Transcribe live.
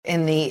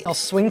In the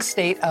swing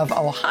state of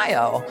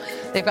Ohio,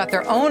 they've got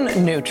their own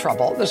new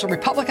trouble. There's a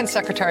Republican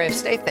Secretary of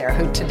State there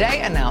who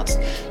today announced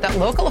that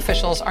local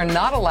officials are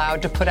not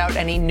allowed to put out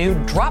any new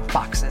drop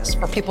boxes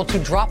for people to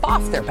drop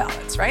off their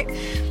ballots, right?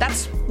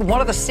 That's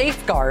one of the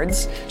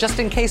safeguards, just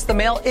in case the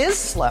mail is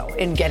slow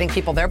in getting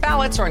people their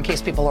ballots, or in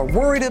case people are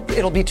worried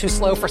it'll be too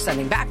slow for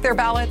sending back their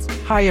ballots.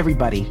 Hi,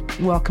 everybody.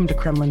 Welcome to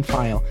Kremlin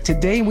File.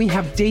 Today we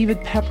have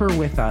David Pepper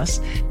with us.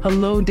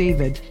 Hello,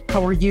 David.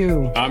 How are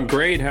you? I'm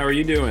great. How are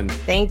you doing?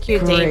 Thank you,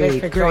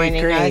 David, for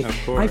joining us.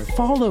 Of course. I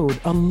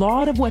followed a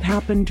lot of what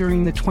happened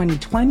during the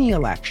 2020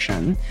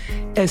 election,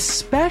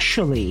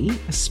 especially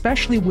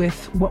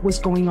with what was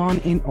going on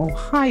in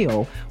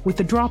Ohio with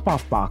the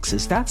drop-off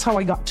boxes. That's how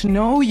I got to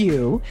know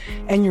you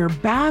and your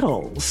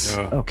battles,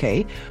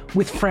 okay,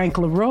 with Frank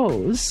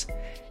LaRose.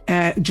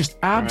 Just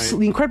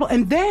absolutely incredible.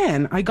 And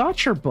then I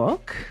got your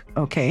book,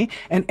 okay?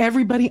 And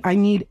I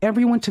need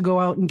everyone to go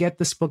out and get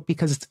this book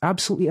because it's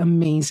absolutely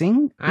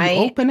amazing. I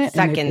open it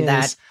second and it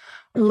that. is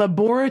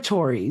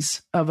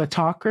Laboratories of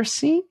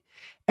Autocracy.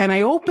 And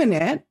I open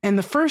it, and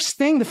the first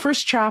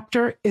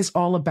chapter is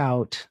all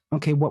about,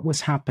 okay, what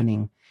was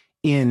happening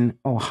in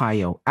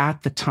Ohio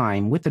at the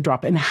time with the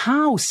drop and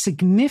how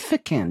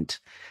significant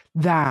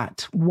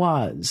that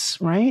was,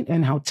 right?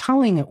 And how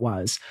telling it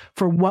was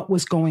for what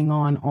was going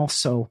on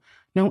also,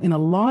 in a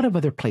lot of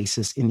other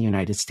places in the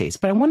United States.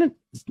 But I want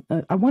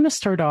to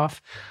start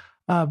off,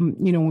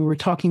 we were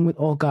talking with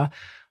Olga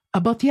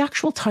about the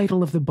actual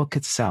title of the book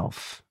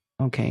itself,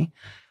 okay?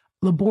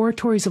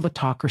 Laboratories of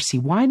Autocracy.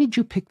 Why did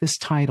you pick this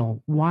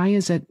title? Why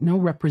is it no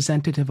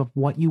representative of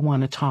what you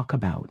want to talk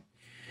about?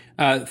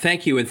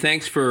 Thank you, and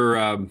thanks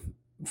for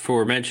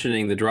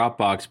mentioning the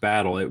Dropbox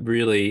battle.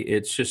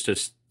 It's just a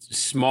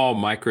small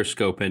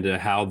microscope into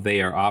how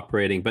they are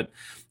operating. But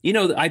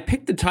I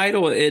picked the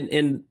title,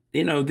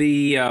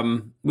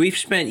 we've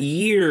spent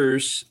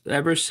years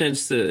ever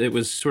since it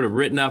was sort of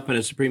written up in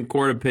a Supreme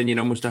Court opinion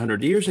almost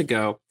 100 years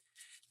ago.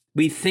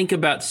 We think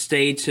about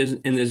states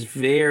in this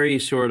very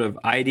sort of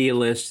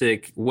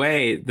idealistic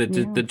way,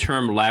 the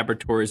term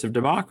laboratories of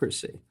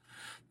democracy.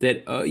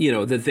 That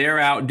that they're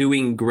out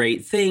doing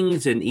great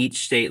things, and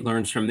each state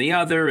learns from the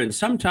other, and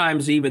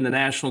sometimes even the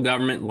national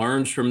government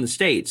learns from the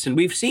states, and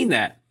we've seen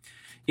that.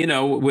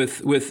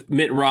 With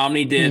Mitt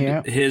Romney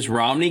did his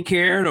Romney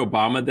Care, and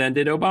Obama then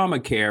did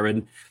Obamacare,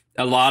 and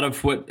a lot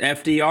of what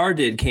FDR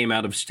did came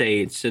out of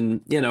states,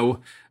 and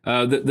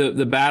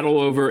the battle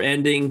over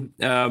ending,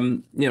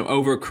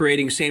 over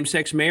creating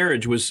same-sex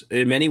marriage was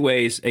in many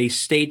ways a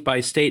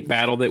state-by-state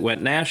battle that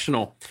went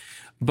national,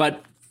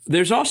 but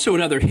there's also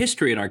another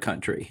history in our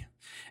country,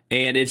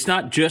 and it's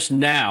not just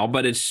now,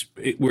 but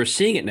we're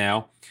seeing it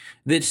now,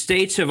 that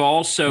states have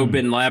also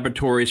been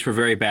laboratories for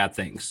very bad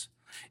things.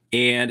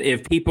 And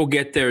if people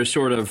get their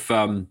sort of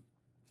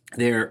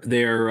their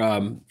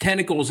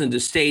tentacles into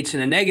states in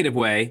a negative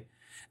way,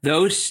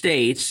 those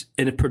states,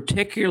 and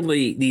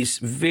particularly these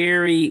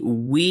very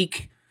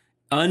weak,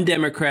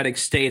 undemocratic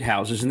state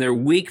houses, and they're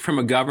weak from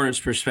a governance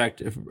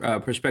perspective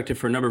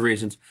for a number of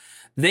reasons,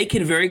 they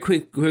can very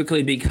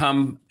quickly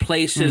become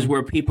places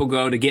where people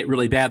go to get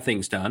really bad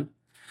things done.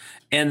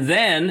 And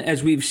then,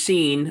 as we've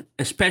seen,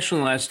 especially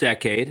in the last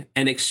decade,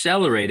 and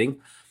accelerating,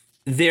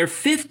 there are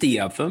 50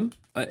 of them.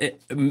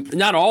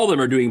 Not all of them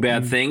are doing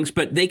bad things,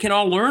 but they can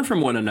all learn from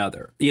one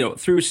another.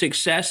 Through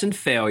success and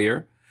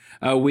failure,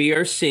 we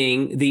are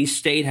seeing these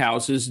state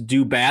houses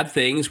do bad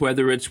things,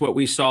 whether it's what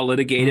we saw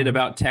litigated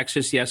about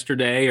Texas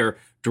yesterday or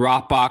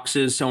drop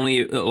boxes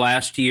only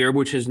last year,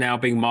 which is now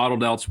being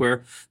modeled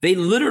elsewhere. They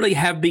literally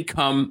have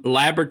become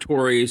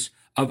laboratories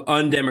of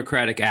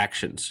undemocratic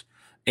actions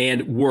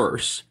and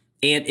worse,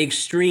 and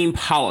extreme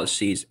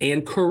policies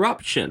and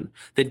corruption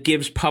that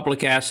gives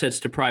public assets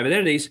to private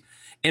entities.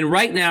 And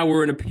right now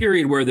we're in a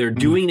period where they're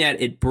doing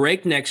that at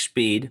breakneck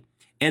speed,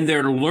 and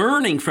they're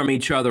learning from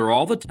each other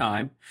all the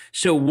time.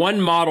 So one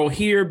model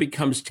here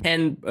becomes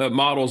 10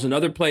 models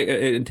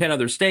in 10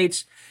 other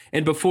states.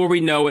 And before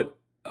we know it,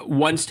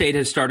 one state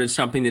has started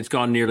something that's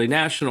gone nearly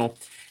national.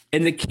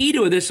 And the key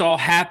to this all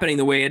happening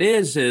the way it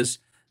is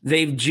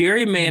they've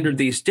gerrymandered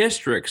these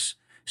districts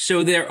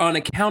so they're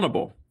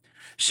unaccountable.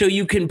 So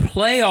you can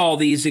play all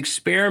these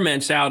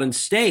experiments out in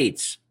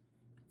states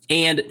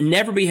and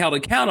never be held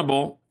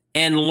accountable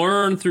and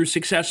learn through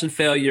success and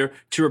failure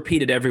to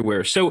repeat it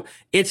everywhere. So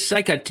it's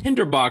like a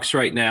tinderbox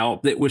right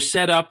now that was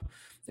set up,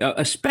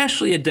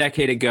 especially a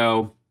decade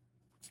ago,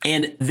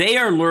 and they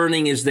are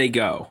learning as they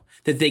go,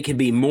 that they can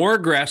be more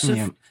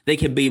aggressive, they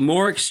can be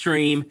more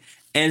extreme,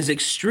 and as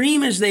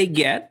extreme as they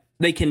get,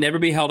 they can never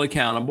be held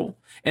accountable.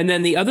 And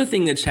then the other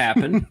thing that's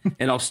happened,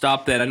 and I'll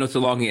stop that, I know it's a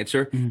long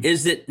answer,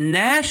 is that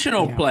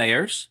national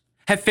players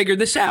have figured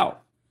this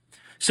out.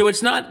 So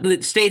it's not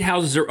that state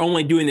houses are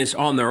only doing this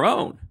on their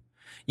own.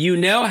 You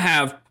now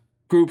have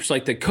groups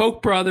like the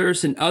Koch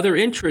brothers and other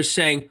interests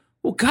saying,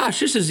 well,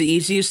 gosh, this is the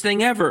easiest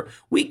thing ever.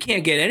 We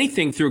can't get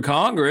anything through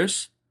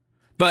Congress,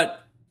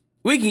 but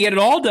we can get it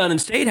all done in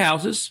state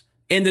houses.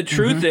 And the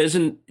truth is,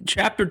 and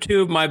chapter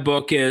 2 of my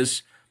book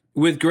is,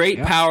 with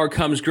great power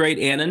comes great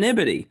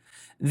anonymity.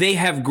 they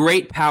have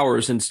great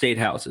powers in state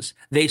houses.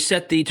 They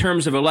set the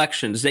terms of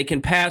elections. They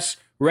can pass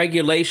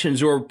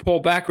regulations or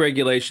pull back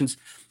regulations.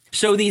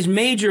 So these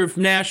major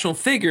national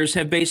figures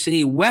have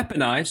basically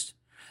weaponized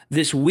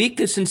this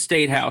weakness in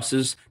state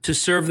houses to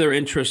serve their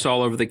interests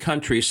all over the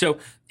country. So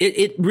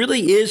it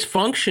really is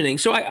functioning.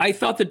 So I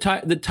thought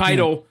the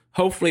title,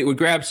 hopefully it would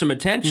grab some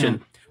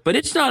attention, but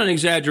it's not an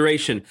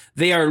exaggeration.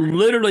 They are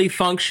literally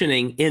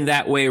functioning in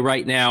that way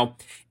right now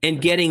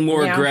and getting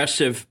more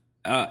aggressive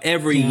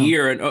every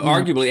year and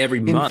arguably every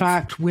month. In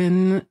fact,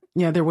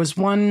 there was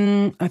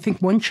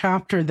one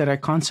chapter that I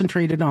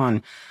concentrated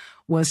on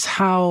was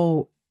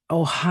how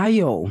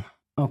Ohio,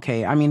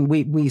 okay, I mean,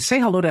 we say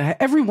hello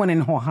to everyone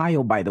in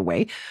Ohio, by the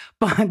way,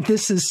 but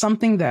this is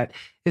something that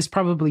is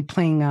probably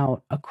playing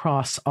out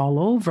across all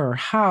over,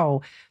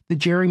 how the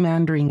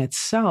gerrymandering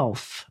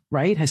itself,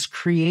 right, has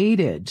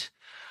created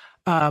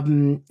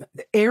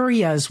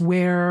areas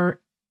where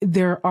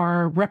there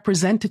are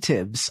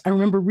representatives. I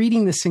remember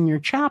reading this in your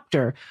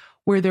chapter,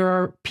 where there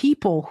are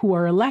people who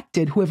are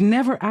elected who have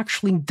never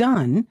actually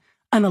done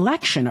an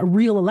election, a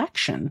real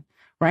election,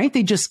 right?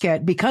 They just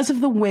get, because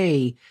of the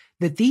way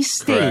that these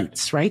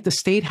states, right, the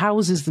state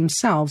houses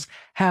themselves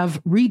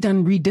have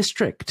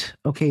redistrict,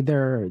 okay,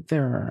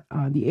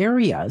 the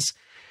areas.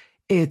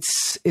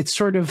 It's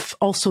sort of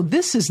also,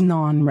 this is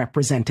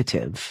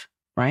non-representative,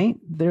 right?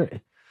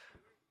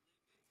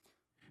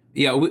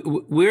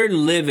 We're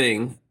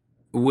living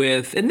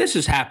with, and this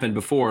has happened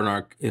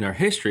before in our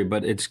history,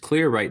 but it's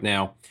clear right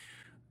now,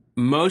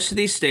 most of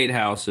these state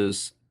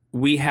houses,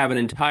 we have an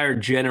entire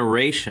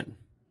generation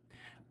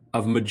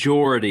of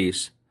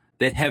majorities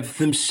that have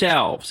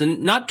themselves,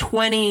 and not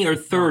 20 or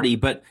 30,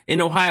 but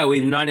in Ohio, we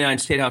have 99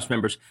 state house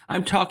members.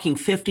 I'm talking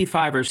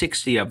 55 or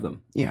 60 of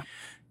them. Yeah.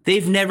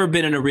 They've never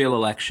been in a real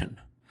election.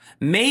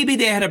 Maybe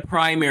they had a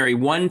primary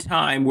one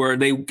time where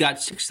they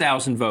got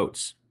 6,000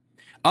 votes.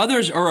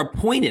 Others are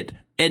appointed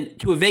and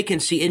to a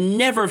vacancy and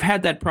never have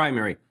had that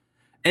primary.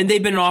 And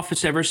they've been in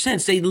office ever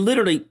since.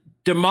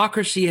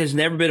 Democracy has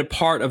never been a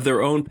part of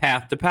their own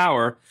path to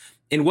power.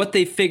 And what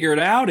they figured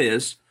out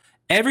is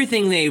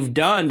everything they've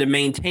done to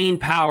maintain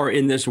power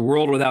in this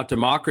world without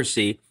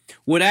democracy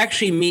would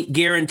actually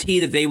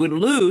guarantee that they would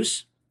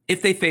lose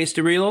if they faced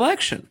a real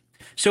election.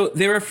 So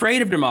they're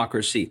afraid of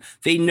democracy.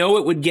 They know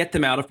it would get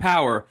them out of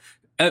power.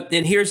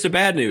 And here's the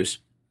bad news.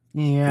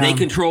 They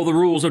control the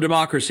rules of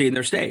democracy in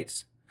their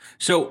states.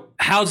 So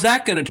how's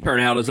that going to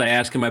turn out, as I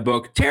ask in my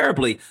book?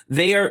 Terribly.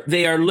 They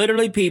are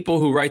literally people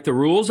who write the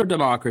rules of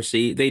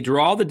democracy. They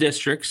draw the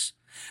districts,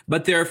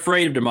 but they're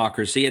afraid of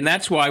democracy. And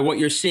that's why what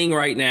you're seeing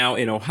right now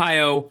in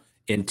Ohio,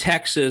 in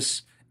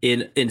Texas,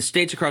 in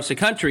states across the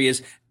country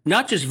is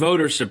not just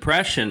voter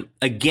suppression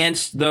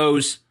against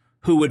those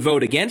who would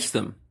vote against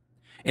them.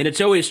 And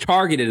it's always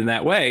targeted in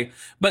that way,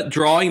 but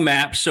drawing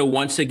maps so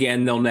once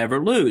again they'll never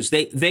lose.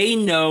 They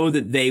know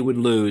that they would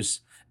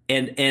lose.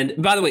 And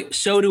by the way,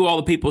 so do all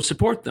the people who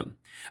support them.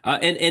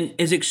 And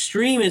as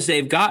extreme as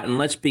they've gotten,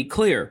 let's be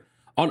clear,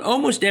 on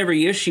almost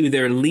every issue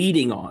they're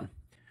leading on,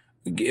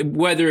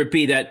 whether it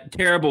be that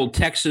terrible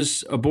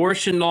Texas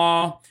abortion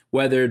law,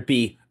 whether it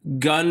be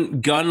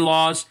gun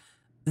laws,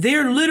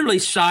 they're literally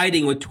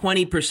siding with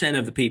 20%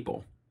 of the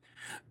people.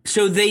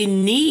 So they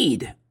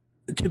need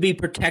to be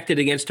protected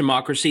against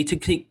democracy to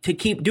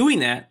keep doing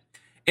that.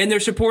 And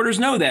their supporters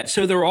know that.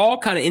 So they're all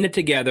kind of in it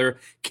together.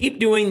 Keep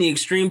doing the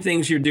extreme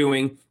things you're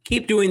doing.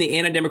 Keep doing the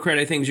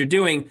anti-democratic things you're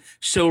doing.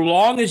 So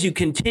long as you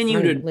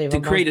continue to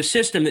create a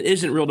system that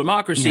isn't real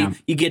democracy,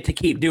 you get to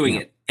keep doing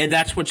it. And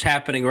that's what's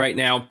happening right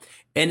now.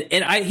 And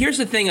here's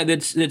the thing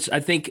that's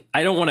I think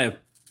I don't want to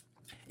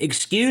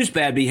excuse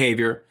bad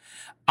behavior.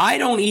 I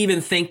don't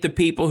even think the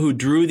people who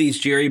drew these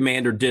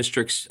gerrymandered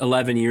districts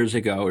 11 years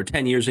ago or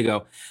 10 years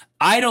ago,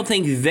 I don't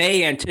think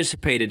they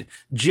anticipated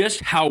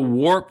just how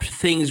warped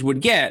things would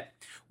get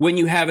when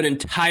you have an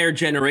entire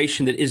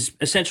generation that is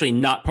essentially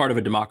not part of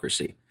a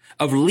democracy,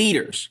 of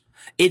leaders.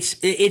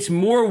 It's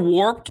more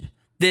warped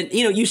than,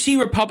 you see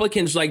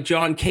Republicans like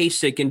John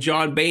Kasich and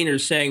John Boehner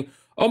saying,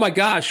 oh my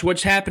gosh,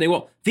 what's happening?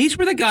 Well, these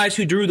were the guys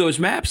who drew those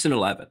maps in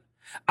 11.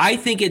 I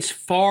think it's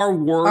far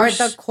worse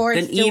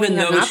than even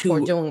those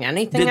who doing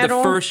anything did at the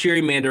all? first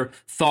gerrymander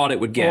thought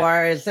it would get.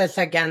 Or is this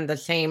again the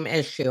same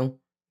issue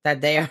that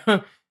they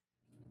are?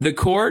 The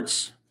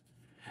courts?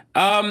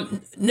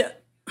 No.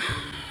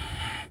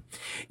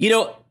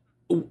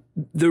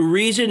 The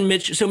reason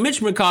Mitch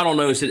McConnell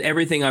knows that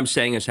everything I'm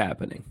saying is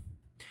happening.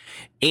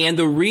 And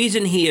the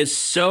reason he is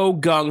so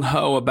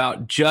gung-ho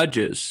about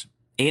judges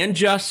and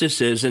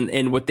justices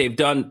and what they've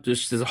done,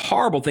 just the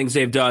horrible things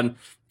they've done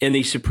in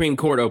the Supreme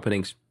Court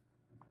openings,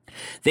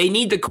 they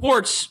need the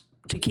courts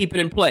to keep it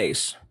in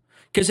place,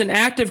 because an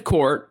active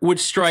court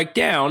would strike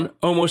down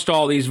almost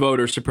all these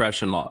voter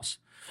suppression laws.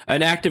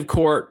 An active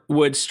court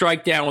would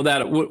strike down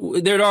without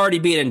it. There'd already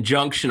be an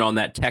injunction on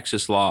that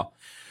Texas law.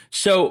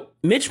 So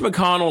Mitch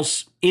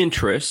McConnell's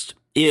interest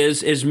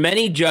is as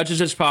many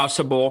judges as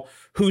possible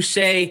who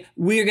say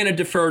we're going to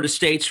defer to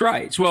states'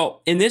 rights.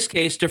 Well, in this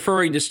case,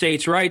 deferring to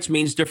states' rights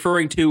means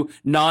deferring to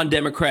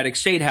non-democratic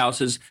state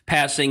houses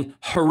passing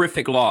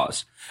horrific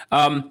laws.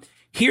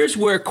 Here's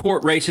where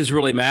court races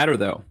really matter,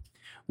 though.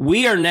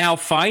 We are now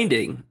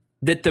finding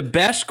that the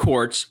best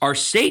courts are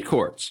state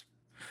courts.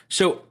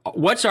 So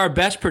what's our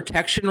best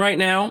protection right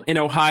now in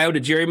Ohio to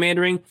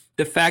gerrymandering?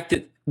 The fact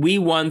that we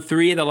won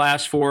 3 of the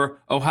last 4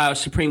 Ohio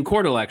Supreme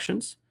Court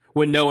elections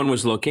when no one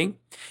was looking.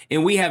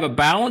 And we have a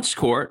balanced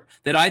court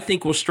that I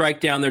think will strike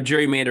down their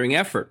gerrymandering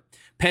effort.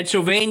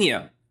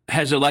 Pennsylvania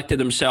has elected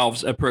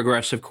themselves a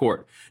progressive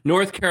court.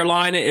 North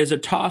Carolina is a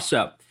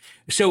toss-up.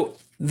 So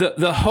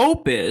the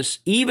hope is,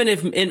 even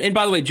if, and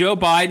by the way, Joe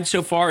Biden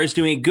so far is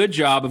doing a good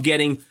job of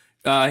getting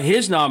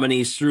his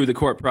nominees through the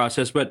court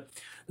process, but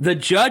the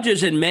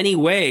judges, in many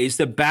ways,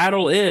 the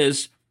battle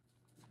is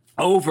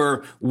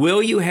over,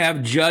 will you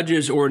have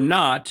judges or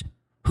not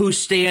who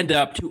stand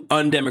up to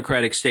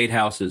undemocratic state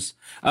houses?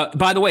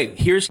 By the way,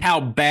 here's how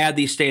bad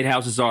these state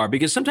houses are,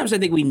 because sometimes I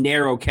think we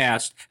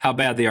narrowcast how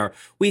bad they are.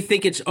 We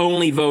think it's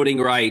only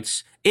voting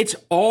rights. It's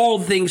all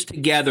things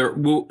together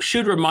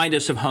should remind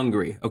us of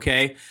Hungary,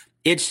 okay?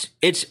 It's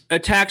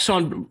attacks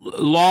on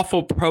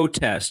lawful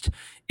protest.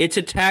 It's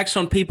attacks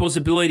on people's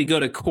ability to go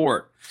to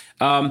court.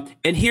 And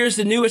here's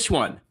the newest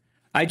one.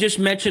 I just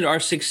mentioned our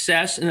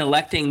success in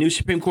electing new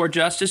Supreme Court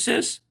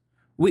justices.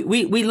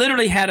 We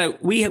literally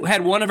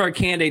had one of our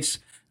candidates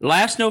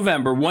last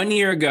November, 1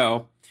 year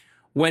ago,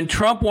 when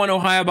Trump won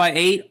Ohio by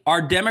 8.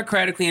 Our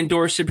democratically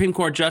endorsed Supreme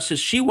Court justice,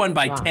 she won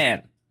by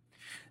 10.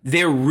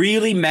 They're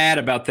really mad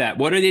about that.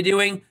 What are they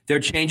doing? They're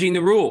changing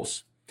the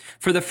rules.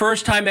 For the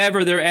first time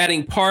ever, they're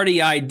adding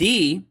party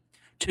ID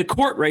to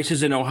court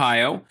races in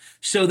Ohio,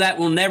 so that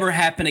will never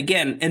happen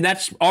again. And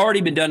that's already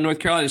been done in North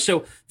Carolina.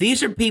 So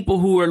these are people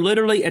who are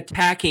literally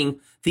attacking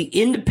the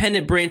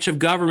independent branch of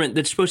government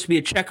that's supposed to be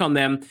a check on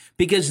them,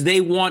 because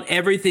they want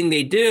everything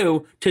they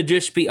do to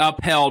just be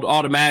upheld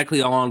automatically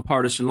along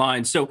partisan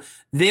lines. So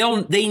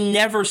they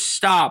never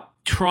stop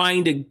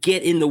trying to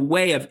get in the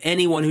way of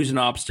anyone who's an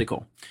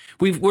obstacle.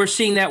 We're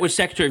seeing that with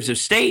secretaries of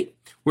state.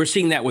 We're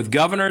seeing that with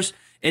governors.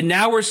 And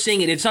now we're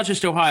seeing it. It's not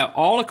just Ohio,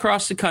 all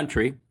across the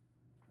country.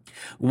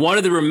 One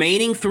of the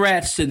remaining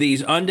threats to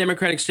these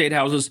undemocratic state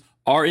houses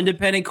are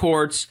independent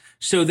courts.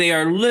 So they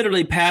are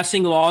literally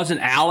passing laws, and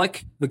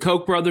ALEC, the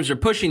Koch brothers, are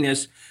pushing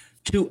this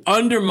to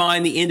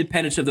undermine the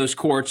independence of those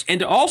courts and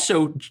to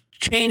also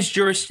change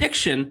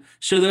jurisdiction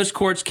so those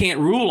courts can't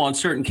rule on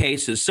certain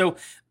cases. So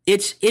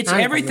it's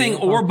everything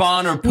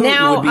Orban or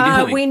Putin would be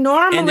doing. We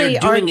normally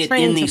are it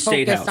trained to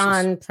focus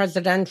on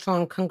presidential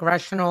and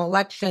congressional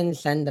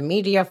elections, and the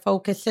media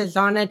focuses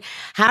on it.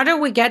 How do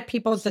we get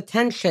people's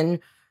attention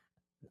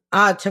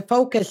to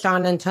focus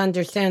on and to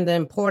understand the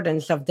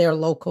importance of their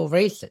local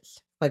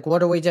races? Like, what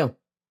do we do?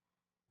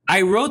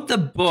 I wrote the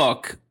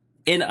book,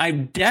 and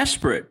I'm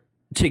desperate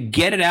to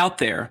get it out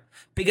there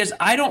because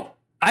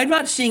I'm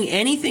not seeing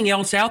anything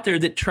else out there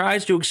that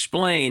tries to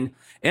explain.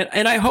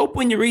 And I hope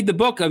when you read the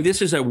book,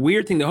 this is a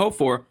weird thing to hope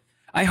for,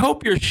 I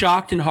hope you're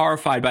shocked and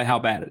horrified by how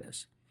bad it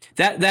is.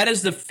 That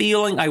is the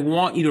feeling I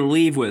want you to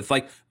leave with.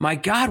 Like, my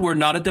God, we're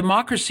not a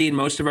democracy in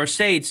most of our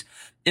states.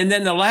 And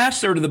then the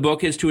last third of the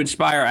book is to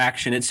inspire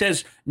action. It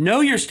says, know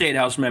your state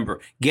house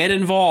member, get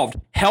involved,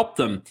 help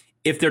them.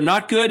 If they're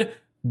not good,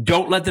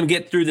 don't let them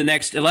get through the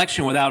next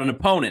election without an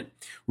opponent.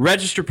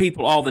 Register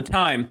people all the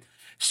time.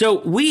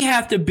 So we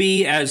have to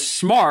be as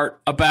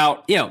smart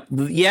about,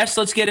 yes,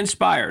 let's get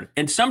inspired.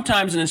 And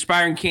sometimes an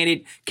inspiring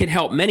candidate can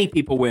help many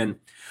people win.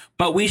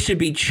 But we should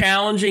be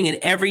challenging in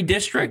every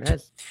district.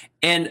 Yes.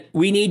 And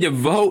we need to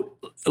vote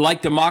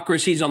like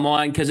democracy's on the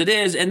line, because it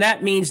is. And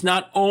that means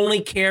not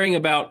only caring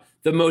about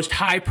the most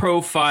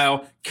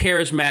high-profile,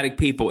 charismatic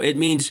people. It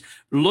means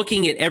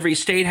looking at every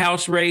state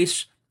house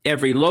race,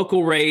 every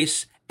local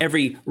race,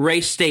 every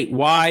race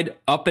statewide,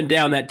 up and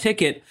down that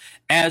ticket,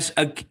 as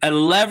a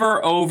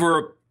lever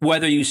over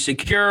whether you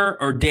secure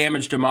or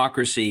damage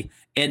democracy.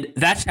 And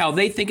that's how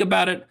they think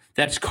about it.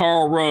 That's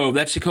Karl Rove.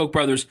 That's the Koch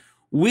brothers.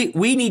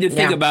 We need to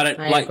think about it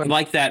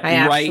like that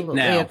right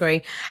now. I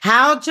agree.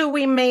 How do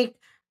we make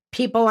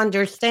people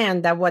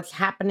understand that what's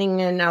happening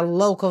in a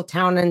local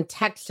town in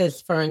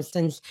Texas, for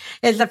instance,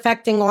 is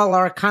affecting all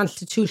our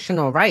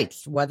constitutional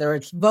rights, whether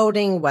it's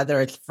voting,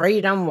 whether it's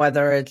freedom,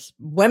 whether it's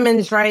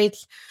women's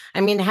rights?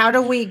 I mean, how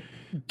do we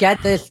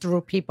get this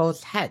through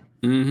people's head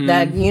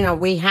that,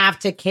 we have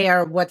to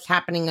care what's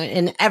happening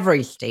in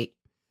every state?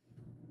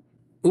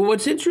 Well,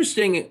 what's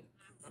interesting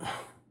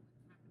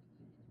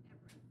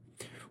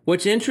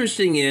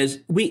is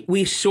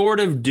we sort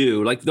of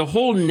do, like, the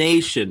whole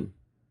nation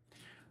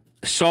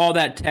saw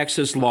that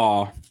Texas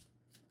law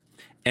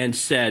and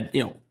said,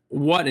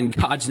 what in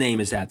God's name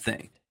is that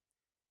thing?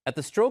 At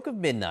the stroke of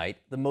midnight,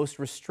 the most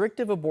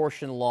restrictive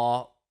abortion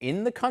law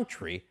in the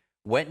country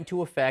went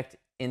into effect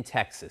in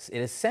Texas. It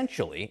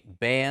essentially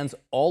bans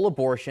all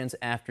abortions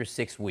after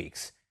 6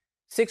 weeks.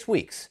 6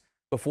 weeks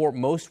before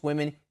most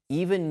women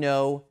even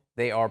know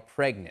they are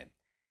pregnant.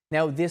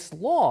 Now, this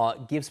law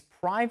gives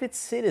private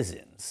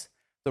citizens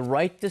the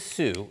right to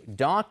sue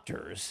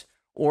doctors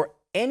or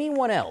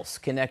anyone else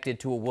connected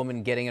to a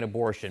woman getting an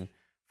abortion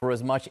for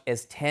as much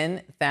as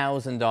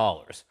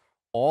 $10,000.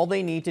 All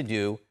they need to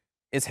do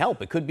is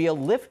help. It could be a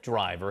Lyft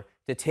driver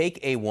to take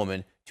a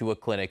woman to a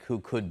clinic who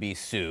could be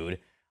sued.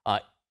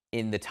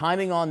 In the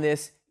timing on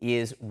this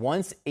is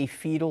once a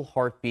fetal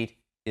heartbeat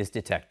is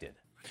detected.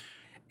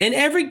 And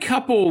every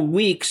couple of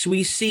weeks,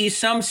 we see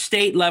some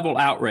state level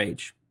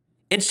outrage.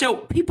 And so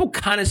people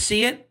kind of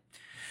see it,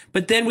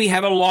 but then we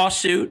have a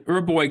lawsuit or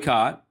a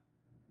boycott.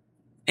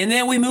 And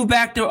then we move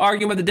back to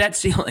arguing about the debt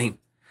ceiling.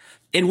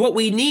 And what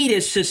we need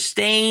is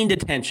sustained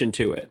attention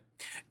to it.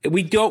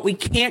 We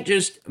can't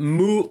just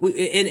move.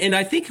 And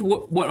I think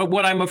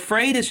what I'm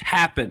afraid has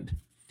happened,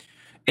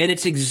 and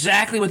it's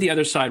exactly what the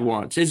other side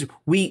wants, is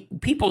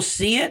people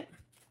see it,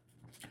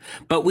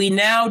 but we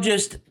now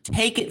just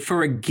take it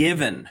for a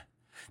given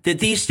that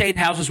these state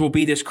houses will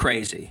be this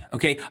crazy.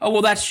 Okay. Oh,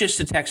 well, that's just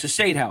the Texas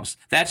State House.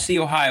 That's the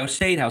Ohio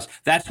State House.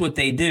 That's what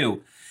they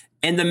do.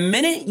 And the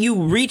minute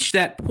you reach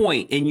that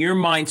point in your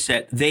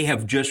mindset, they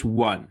have just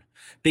won,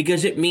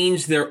 because it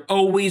means they're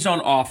always on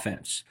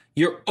offense.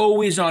 You're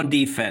always on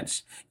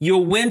defense.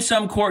 You'll win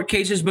some court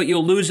cases, but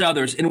you'll lose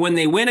others. And when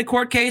they win a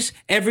court case,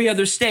 every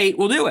other state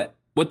will do it,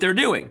 what they're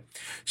doing.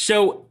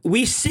 So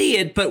we see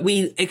it, but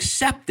we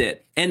accept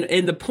it.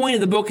 And the point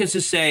of the book is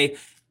to say,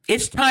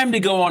 it's time to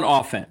go on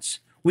offense.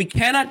 We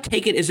cannot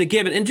take it as a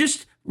given. And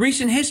just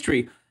recent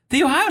history,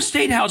 the Ohio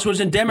State House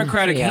was in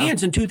Democratic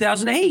hands in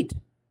 2008.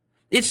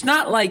 It's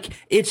not like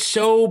it's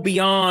so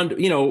beyond,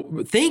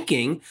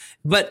 thinking,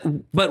 but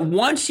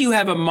once you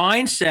have a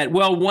mindset,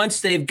 well, once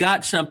they've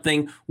got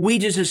something, we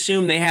just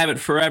assume they have it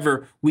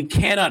forever. We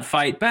cannot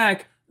fight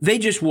back. They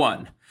just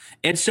won.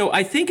 And so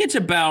I think it's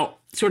about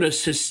sort of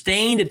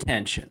sustained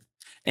attention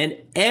and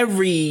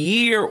every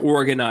year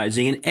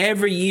organizing and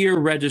every year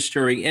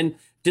registering and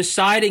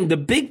deciding, the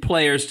big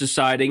players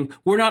deciding,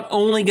 we're not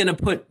only going to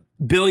put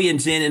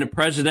billions in a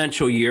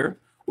presidential year,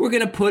 we're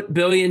going to put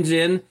billions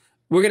in.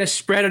 We're going to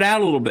spread it out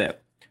a little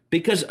bit,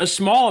 because a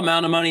small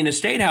amount of money in a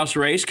state house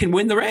race can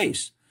win the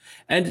race.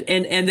 And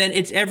then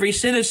it's every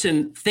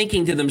citizen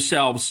thinking to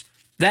themselves,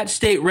 that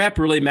state rep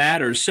really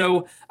matters.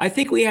 So I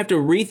think we have to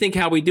rethink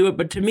how we do it.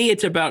 But to me,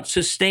 it's about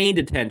sustained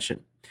attention.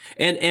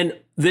 And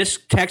this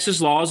Texas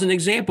law is an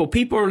example.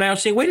 People are now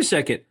saying, wait a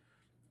second,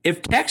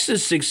 if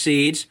Texas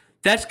succeeds,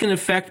 that's going to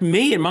affect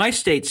me in my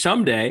state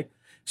someday.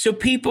 So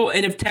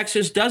and if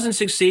Texas doesn't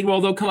succeed,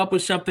 well, they'll come up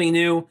with something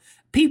new.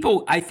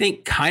 People, I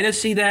think, kind of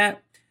see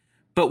that,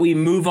 but we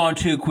move on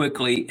too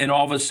quickly. And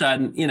all of a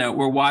sudden,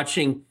 we're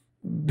watching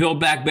Build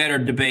Back Better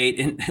debate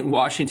in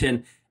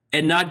Washington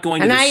and not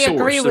going to the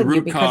source, the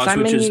root cause,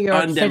 which is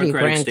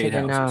undemocratic state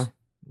houses.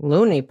 In a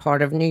loony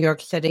part of New York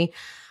City.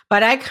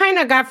 But I kind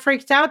of got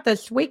freaked out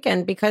this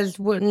weekend because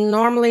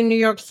normally New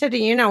York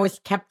City, is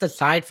kept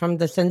aside from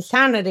this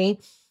insanity.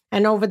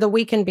 And over the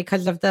weekend,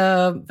 because of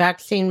the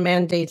vaccine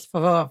mandates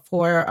for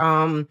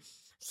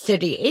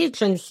city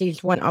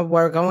agencies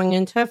were going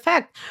into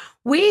effect,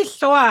 we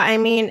saw,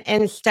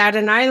 in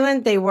Staten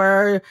Island, they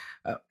were,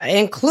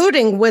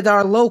 including with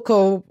our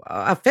local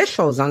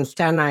officials on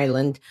Staten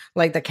Island,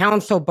 like the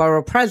council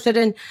borough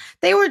president,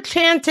 they were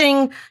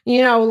chanting,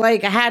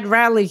 had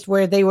rallies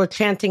where they were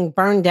chanting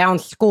burn down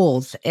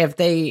schools if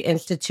they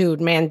institute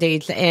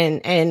mandates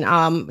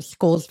in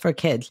schools for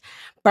kids.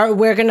 But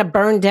we're going to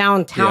burn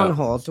down town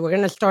halls. We're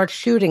going to start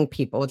shooting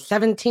people. It's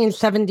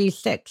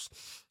 1776.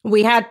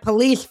 We had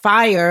police,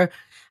 fire,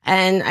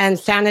 and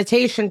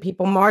sanitation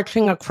people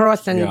marching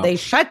across, and they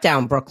shut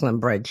down Brooklyn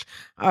Bridge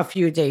a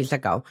few days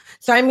ago.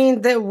 So,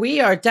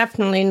 we are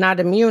definitely not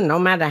immune, no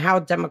matter how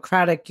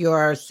democratic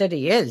your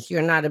city is.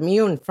 You're not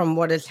immune from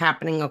what is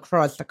happening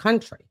across the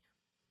country.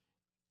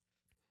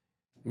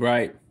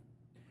 Right.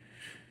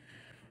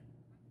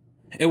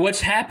 And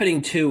what's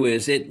happening, too,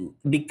 is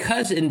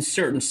because in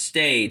certain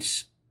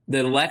states, the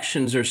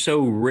elections are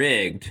so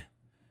rigged,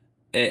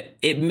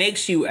 it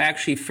makes you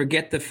actually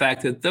forget the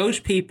fact that those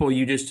people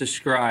you just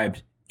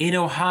described in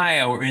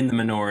Ohio are in the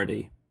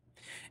minority.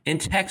 In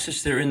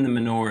Texas, they're in the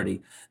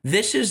minority.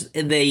 This is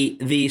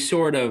the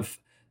sort of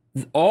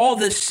all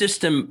this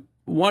system.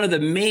 One of the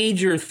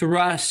major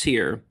thrusts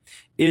here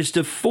is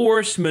to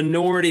force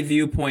minority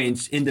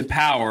viewpoints into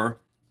power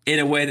in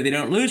a way that they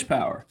don't lose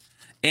power.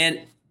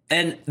 And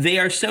they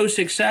are so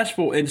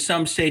successful in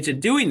some states at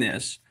doing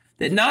this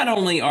that not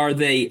only are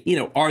they,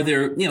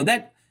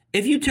 that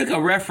if you took a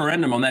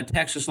referendum on that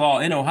Texas law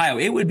in Ohio,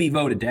 it would be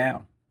voted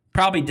down,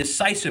 probably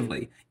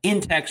decisively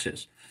in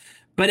Texas.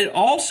 But it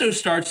also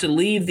starts to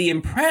leave the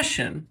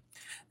impression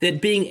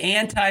that being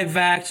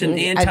anti-vax and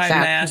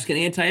anti-mask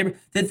and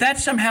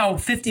that's somehow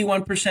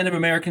 51% of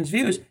Americans'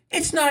 views.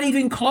 It's not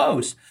even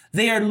close.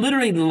 They are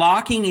literally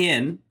locking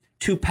in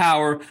to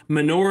power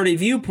minority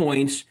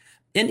viewpoints.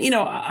 And,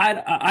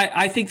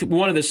 I think that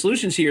one of the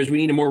solutions here is we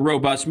need a more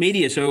robust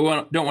media. So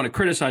we don't want to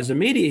criticize the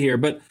media here,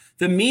 but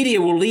the media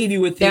will leave you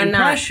with the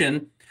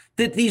impression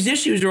that these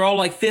issues are all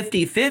like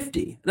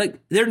 50-50. Like,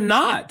 they're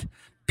not.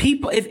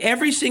 People, if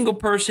every single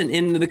person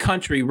in the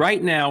country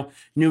right now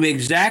knew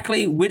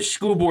exactly which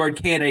school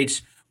board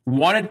candidates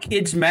wanted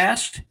kids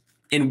masked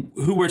and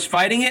who was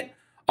fighting it,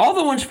 all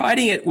the ones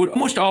fighting it would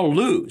almost all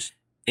lose.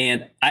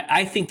 And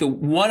I think that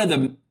one of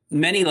the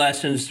many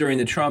lessons during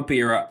the Trump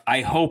era, I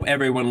hope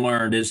everyone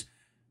learned, is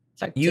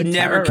you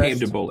never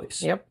cave to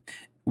bullies. Yep.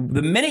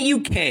 The minute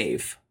you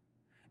cave,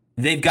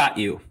 they've got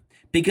you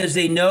because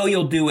they know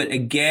you'll do it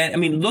again. I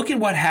mean, look at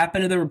what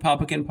happened to the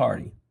Republican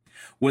Party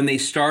when they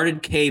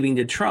started caving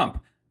to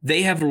Trump.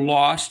 They have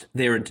lost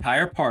their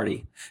entire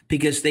party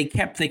because they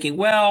kept thinking,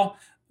 well,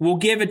 we'll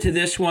give it to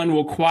this one.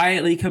 We'll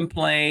quietly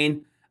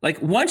complain.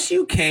 Like once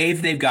you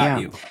cave, they've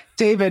got you.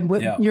 David,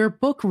 your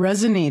book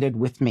resonated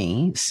with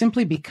me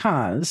simply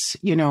because,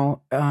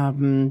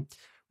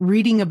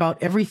 reading about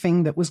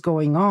everything that was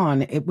going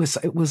on, it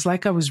was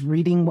like I was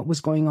reading what was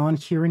going on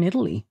here in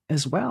Italy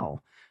as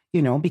well,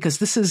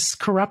 because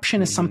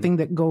corruption is something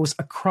that goes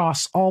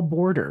across all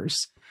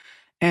borders.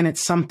 And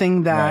it's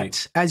something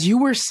that, as you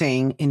were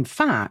saying, in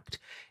fact,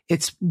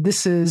 let's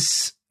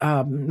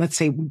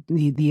say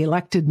the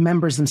elected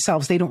members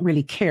themselves, they don't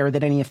really care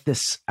that any of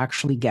this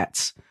actually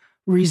gets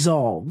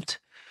resolved.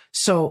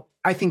 So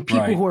I think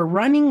people who are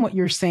running, what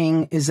you're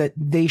saying is that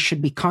they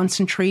should be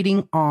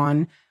concentrating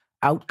on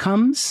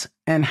outcomes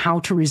and how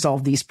to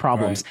resolve these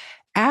problems.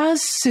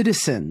 As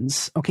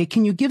citizens,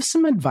 can you give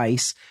some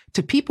advice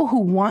to people who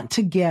want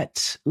to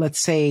get,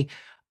 let's say,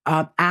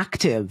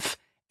 active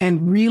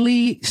and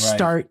really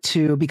start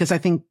to, because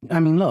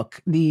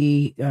look,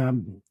 there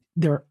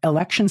are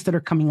elections that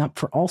are coming up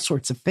for all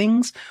sorts of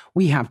things.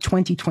 We have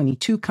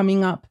 2022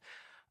 coming up.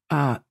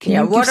 Can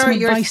you give some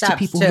advice to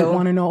people who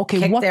want to know, what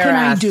can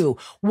I do?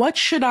 What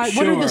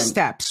are the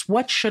steps?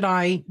 What should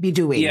I be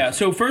doing? Yeah.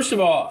 So first of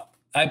all,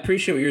 I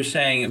appreciate what you're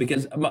saying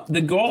because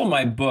the goal of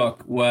my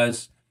book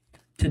was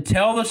to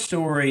tell the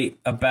story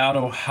about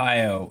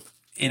Ohio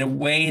in a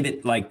way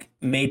that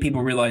made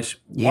people realize,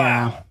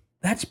 wow,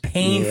 that's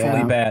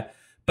painfully bad.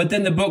 But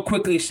then the book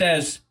quickly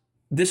says,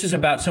 this is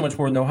about so much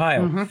more than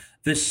Ohio. Mm-hmm.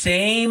 The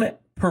same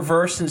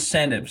perverse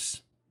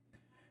incentives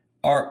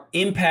are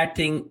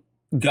impacting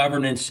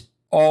governance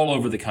all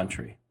over the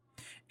country.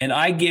 And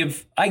I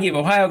give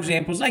Ohio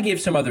examples, I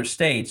give some other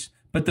states,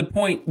 but the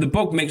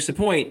book makes the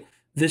point,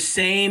 the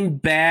same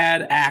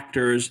bad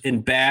actors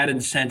and bad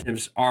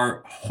incentives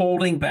are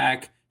holding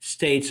back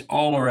states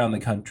all around the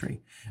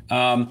country.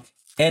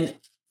 And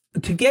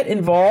to get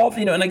involved,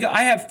 and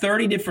I have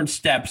 30 different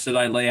steps that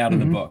I lay out in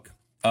the book.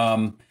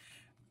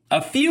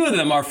 A few of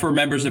them are for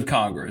members of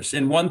Congress.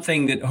 And one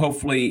thing that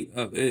hopefully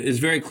is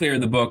very clear in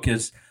the book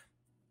is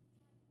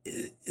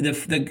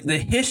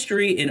the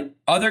history in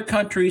other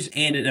countries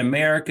and in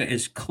America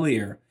is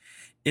clear.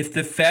 If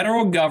the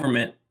federal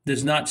government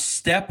does not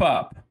step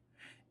up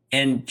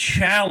and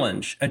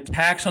challenge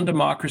attacks on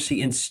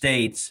democracy in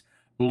states,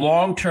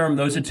 long-term,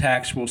 those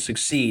attacks will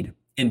succeed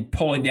in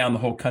pulling down the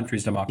whole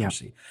country's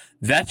democracy. Yeah.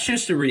 That's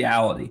just a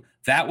reality.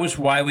 That was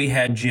why we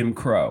had Jim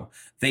Crow.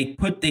 They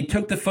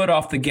took the foot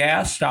off the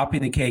gas,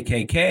 stopping the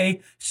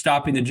KKK,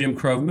 stopping the Jim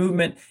Crow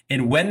movement.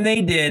 And when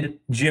they did,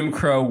 Jim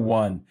Crow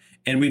won.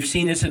 And we've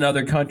seen this in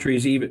other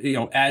countries,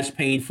 even as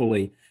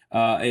painfully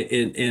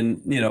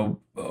in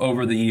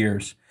over the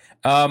years.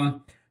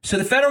 So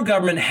the federal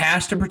government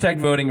has to protect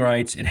voting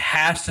rights. It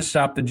has to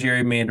stop the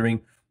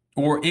gerrymandering,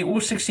 or it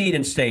will succeed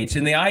in states.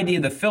 And the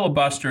idea the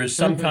filibuster is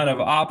some kind of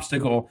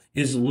obstacle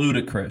is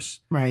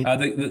ludicrous. Right.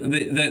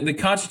 The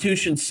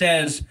Constitution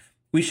says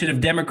we should have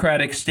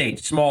democratic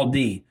states, small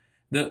d.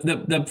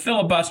 The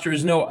filibuster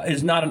is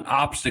not an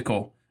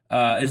obstacle.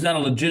 Is not a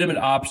legitimate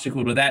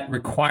obstacle to that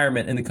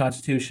requirement in the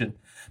Constitution.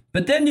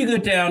 But then you go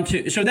down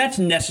to, so that's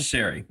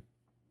necessary.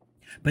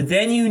 But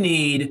then you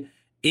need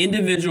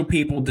individual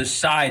people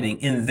deciding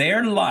in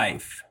their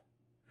life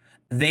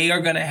they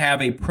are going to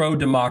have a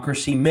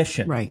pro-democracy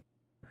mission, right?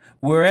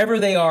 Wherever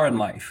they are in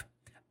life.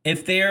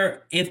 If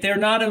they're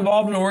not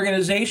involved in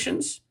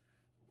organizations,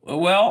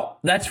 well,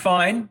 that's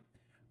fine.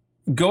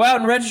 Go out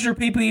and register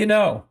people you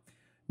know.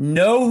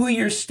 Know who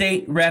your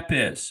state rep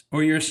is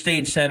or your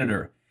state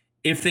senator.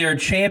 If they're a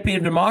champion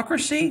of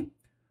democracy,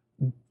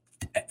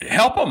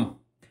 help them.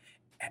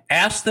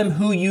 Ask them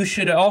who you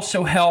should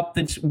also help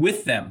that's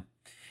with them.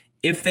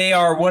 If they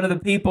are one of the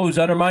people who's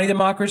undermining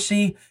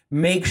democracy,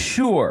 make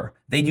sure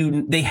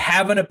they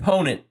have an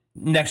opponent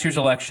next year's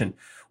election.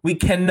 We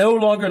can no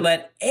longer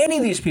let any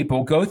of these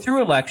people go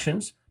through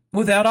elections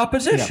without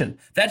opposition.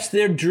 Yeah. That's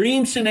their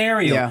dream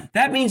scenario. Yeah.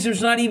 That means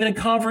there's not even a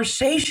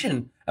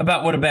conversation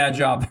about what a bad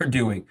job they're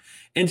doing.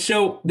 And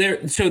so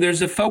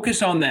there's a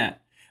focus on that.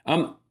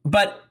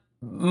 But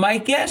my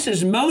guess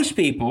is most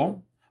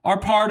people are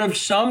part of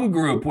some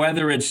group,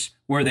 whether it's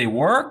where they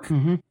work,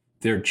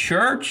 their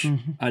church,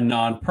 a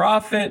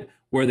nonprofit,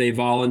 where they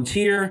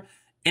volunteer,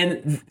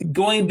 and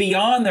going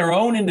beyond their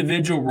own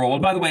individual role.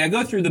 And by the way, I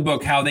go through the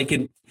book how they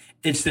can,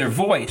 it's their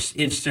voice,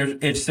 it's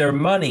their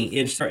money,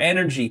 it's their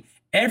energy.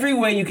 Every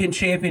way you can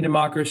champion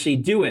democracy,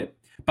 do it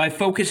by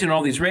focusing on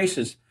all these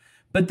races.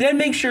 But then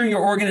make sure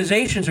your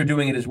organizations are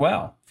doing it as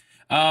well.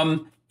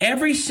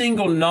 Every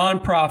single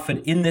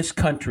nonprofit in this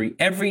country,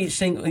 every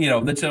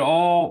single, that's at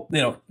all,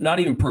 not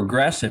even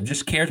progressive,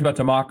 just cares about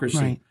democracy.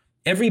 Right.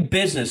 Every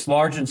business,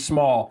 large and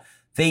small,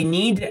 they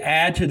need to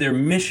add to their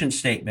mission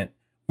statement,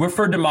 we're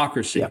for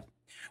democracy. Yep.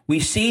 We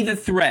see the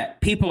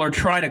threat. People are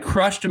trying to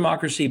crush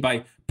democracy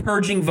by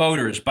purging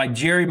voters, by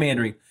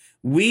gerrymandering.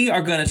 We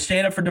are going to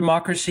stand up for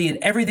democracy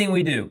in everything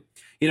we do.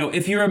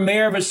 if you're a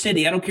mayor of a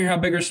city, I don't care how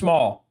big or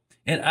small,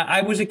 and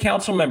I was a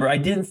council member, I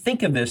didn't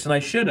think of this, and I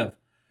should have.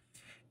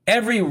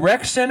 Every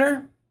rec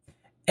center,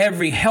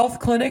 every health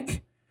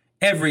clinic,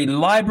 every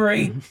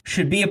library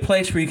should be a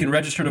place where you can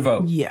register to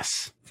vote.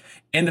 Yes.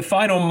 In the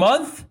final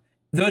month,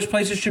 those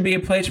places should be a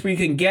place where you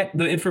can get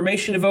the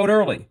information to vote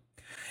early.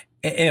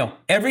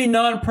 Every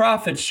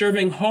nonprofit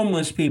serving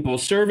homeless people,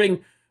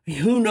 serving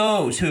who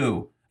knows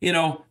who,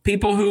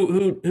 people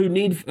who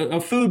need a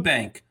food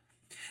bank.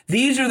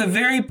 These are the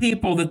very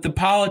people that the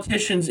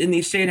politicians in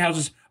these state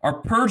houses are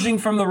purging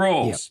from the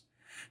rolls. Yep.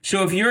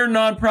 So if you're a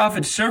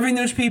nonprofit serving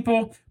those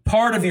people,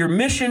 part of your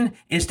mission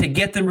is to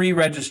get them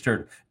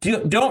re-registered.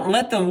 Don't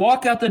let them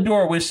walk out the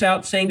door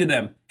without saying to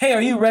them, hey,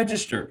 are you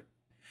registered?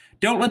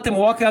 Don't let them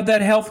walk out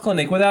that health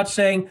clinic without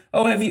saying,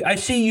 oh, I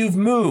see you've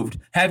moved.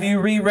 Have you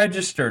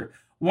re-registered?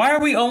 Why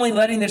are we only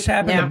letting this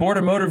happen to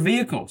Border Motor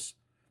Vehicles?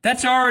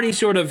 That's already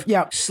sort of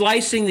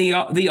slicing the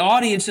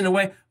audience in a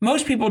way.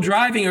 Most people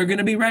driving are going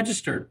to be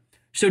registered.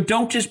 So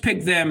don't just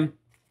pick them.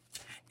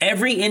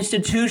 Every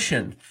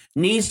institution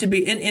needs to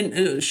be, and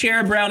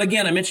Sherrod Brown,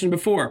 again, I mentioned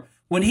before,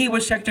 when he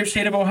was Secretary of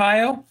State of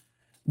Ohio,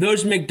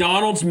 those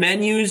McDonald's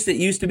menus that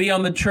used to be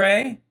on the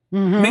tray,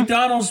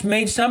 McDonald's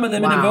made some of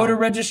them into voter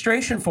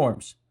registration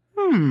forms.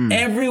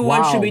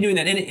 Everyone should be doing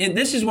that. And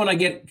this is when I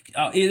get,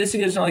 this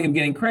is not like I'm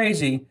getting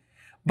crazy,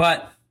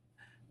 but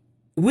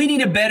we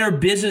need a better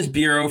business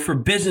bureau for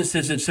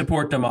businesses that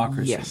support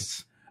democracy.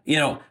 Yes.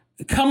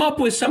 Come up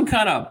with some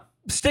kind of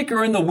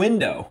sticker in the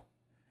window,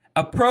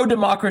 a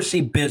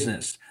pro-democracy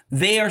business.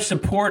 They are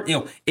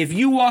if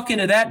you walk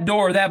into that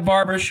door, that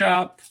barber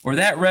shop or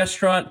that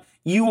restaurant,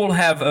 you will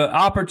have an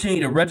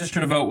opportunity to register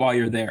to vote while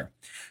you're there.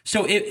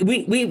 So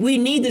we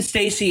need the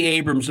Stacey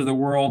Abrams of the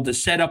world to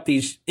set up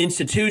these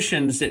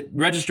institutions that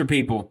register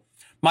people.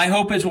 My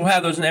hope is we'll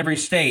have those in every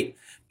state,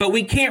 but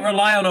we can't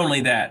rely on only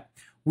that.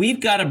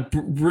 We've got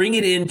to bring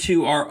it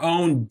into our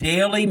own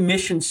daily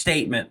mission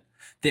statement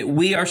that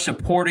we are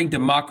supporting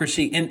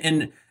democracy.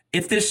 And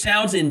if this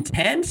sounds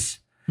intense,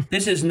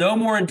 this is no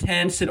more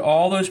intense than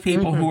all those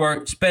people who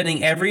are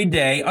spending every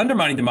day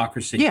undermining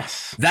democracy.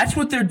 Yes. That's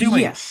what they're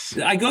doing. Yes.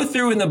 I go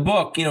through in the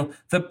book,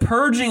 the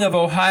purging of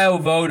Ohio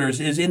voters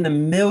is in the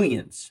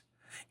millions.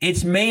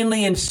 It's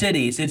mainly in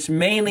cities. It's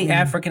mainly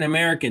African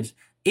Americans.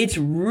 It's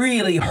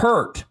really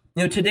hurt.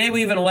 Today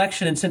we have an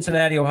election in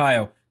Cincinnati,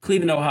 Ohio,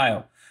 Cleveland,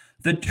 Ohio.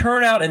 The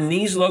turnout in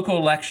these local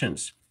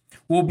elections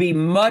will be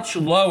much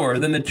lower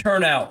than the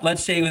turnout,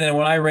 let's say, than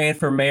when I ran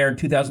for mayor in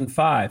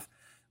 2005.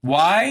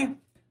 Why?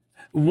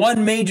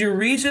 One major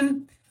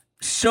reason,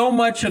 so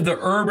much of the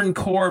urban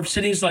core of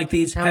cities like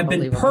these have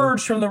been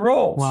purged from the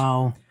rolls.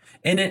 Wow.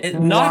 And it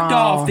knocked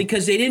off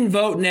because they didn't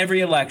vote in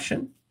every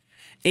election.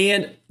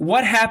 And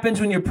what happens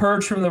when you're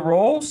purged from the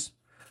rolls?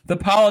 The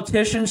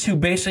politicians who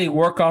basically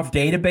work off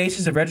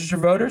databases of registered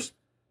voters,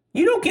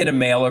 you don't get a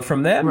mailer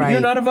from them. Right. You're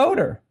not a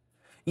voter.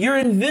 You're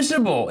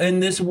invisible in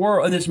this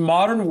world, in this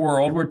modern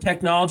world where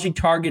technology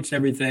targets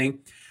everything.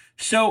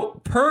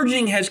 So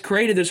purging has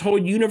created this whole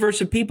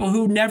universe of people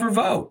who never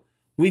vote.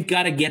 We've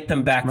got to get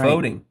them back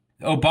voting.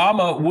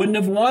 Obama wouldn't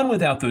have won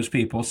without those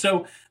people.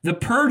 So the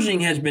purging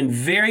has been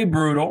very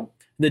brutal.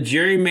 The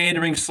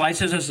gerrymandering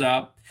slices us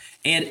up.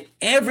 And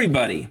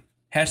everybody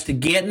has to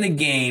get in the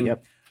game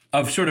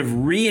of sort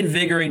of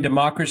reinvigorating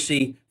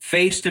democracy,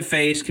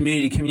 face-to-face,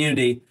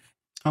 community-to-community.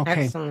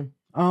 Okay. Excellent.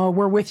 Oh,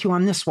 we're with you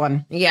on this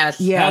one. Yes.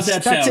 How's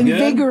that That's sound?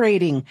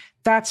 invigorating. Good?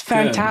 That's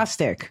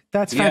fantastic. Good.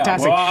 That's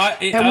fantastic.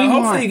 Well,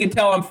 hopefully you can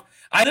tell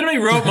I literally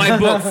wrote my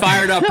book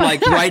fired up,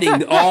 like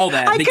writing all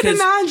that. I can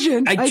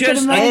imagine.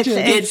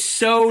 It's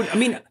so,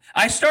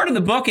 I started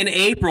the book in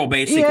April,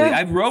 basically. Yeah.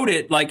 I wrote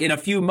it like in a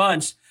few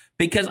months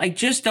because I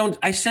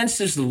sense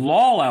this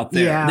lull out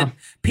there that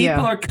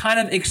people are kind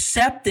of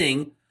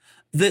accepting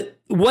that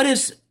what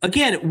is,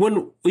 again,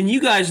 when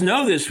you guys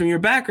know this from your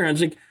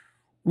backgrounds, like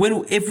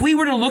if we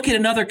were to look at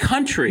another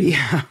country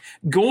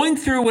going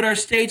through what our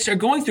states are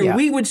going through,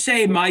 we would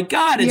say, my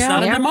God, it's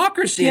not a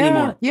democracy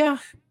anymore. Yeah.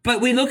 But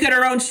we look at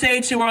our own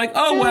states and we're like,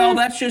 oh, well,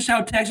 that's just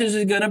how Texas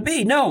is going to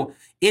be. No,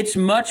 it's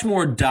much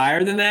more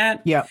dire than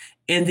that. Yeah.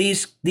 And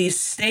these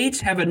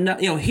states have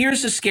enough,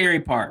 here's the scary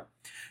part.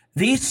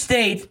 These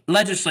state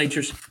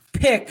legislatures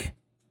pick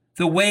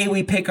the way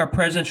we pick our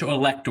presidential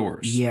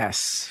electors.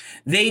 Yes.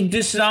 They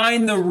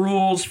design the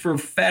rules for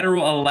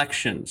federal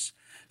elections.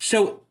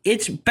 So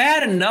it's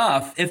bad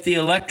enough if the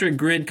electric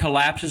grid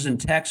collapses in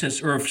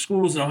Texas or if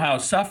schools in Ohio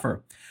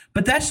suffer.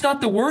 But that's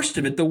not the worst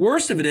of it. The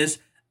worst of it is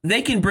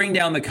they can bring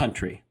down the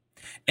country.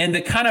 And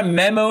the kind of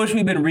memos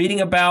we've been reading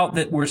about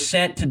that were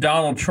sent to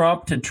Donald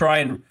Trump to try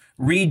and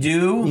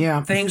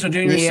redo things on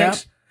January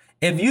 6th,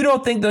 if you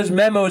don't think those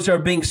memos are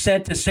being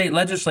sent to state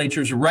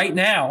legislatures right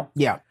now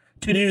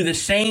to do the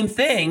same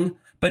thing,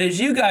 but as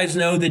you guys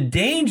know, the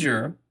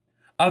danger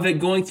of it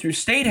going through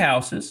state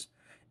houses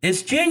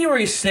is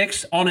January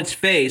 6th on its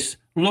face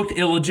looked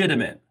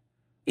illegitimate.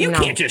 You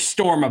can't just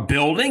storm a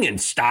building and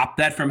stop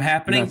that from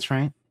happening. That's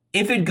right.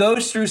 If it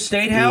goes through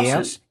state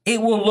houses,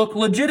 it will look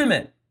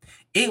legitimate.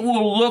 it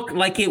will look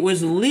like it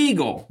was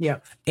legal. Yeah.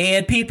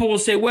 And people will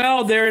say,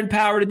 well, they're in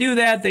power to do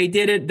that. They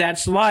did it.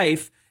 That's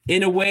life,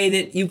 in a way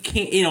that you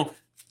can't,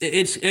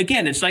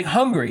 it's like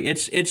Hungary.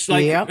 It's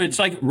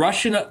like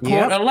Russian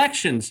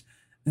elections.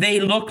 They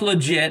look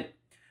legit,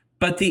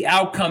 but the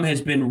outcome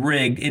has been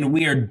rigged, and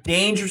we are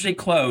dangerously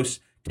close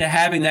to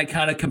having that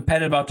kind of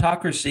competitive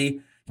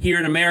autocracy here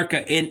in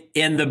America.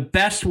 And the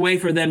best way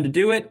for them to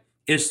do it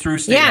is through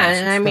state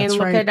houses. And I mean, That's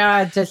look right.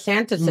 at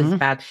DeSantis'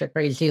 batshit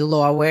crazy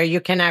law where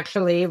you can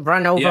actually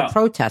run over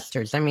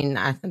protesters. I mean,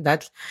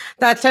 that's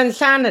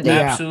insanity.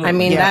 Absolutely. I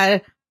mean,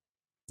 that.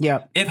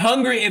 Yeah. If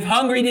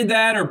Hungary did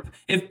that, or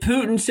if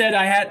Putin said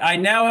I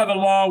now have a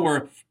law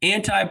where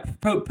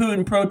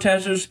anti-Putin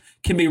protesters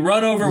can be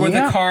run over with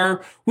a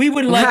car, we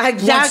would want sanctions.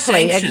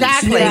 Exactly.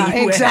 Exactly.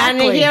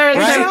 And here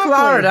it's in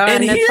Florida,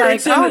 and it's here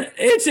like,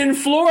 it's in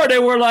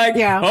Florida. We're like,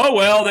 Yeah. oh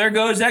well, there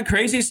goes that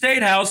crazy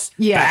state house.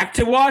 Yeah. Back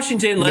to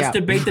Washington. Let's Yeah.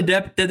 debate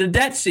the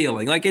debt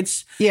ceiling. Like it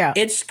is Yeah.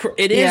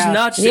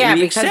 nuts. That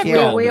we because accept here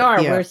all we of it.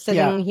 are. Yeah. We're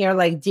sitting here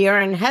like deer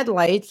in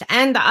headlights,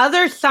 and the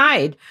other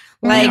side.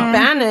 Like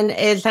Bannon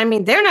is, I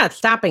mean, they're not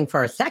stopping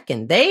for a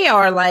second. They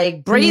are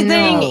like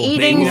breathing,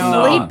 eating,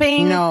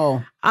 sleeping,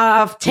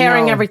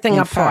 tearing everything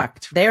apart.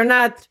 Fact. They're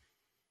not.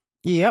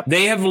 Yep.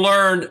 They have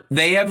learned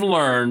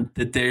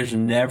that there's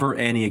never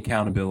any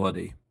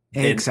accountability.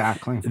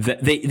 Exactly.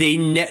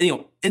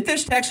 If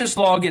this Texas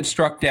law gets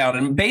struck down,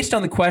 and based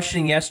on the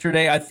questioning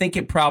yesterday, I think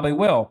it probably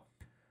will.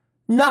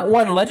 Not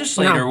one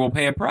legislator will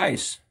pay a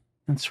price.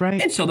 That's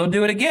right. And so they'll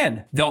do it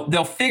again.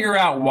 They'll figure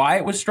out why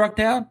it was struck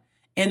down,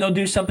 and they'll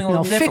do something a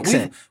little different.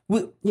 Fix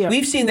it.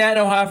 We've seen that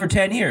in Ohio for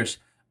 10 years.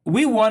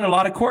 We won a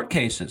lot of court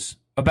cases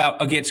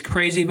against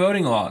crazy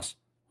voting laws.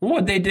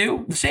 What'd they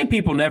do? The same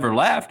people never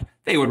left.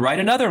 They would write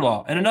another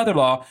law,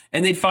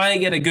 and they'd finally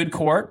get a good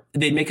court.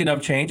 They'd make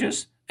enough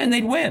changes, and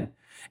they'd win.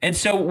 And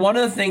so one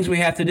of the things we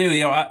have to do,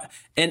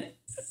 and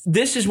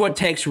this is what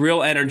takes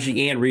real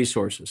energy and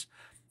resources.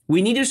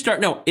 We need to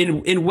start,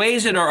 in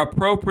ways that are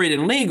appropriate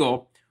and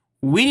legal,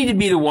 we need to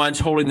be the ones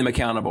holding them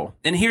accountable.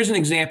 And here's an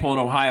example in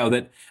Ohio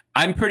that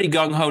I'm pretty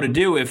gung-ho to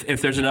do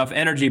if there's enough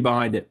energy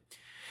behind it.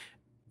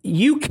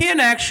 You can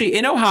actually,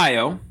 in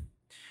Ohio,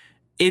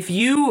 if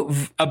you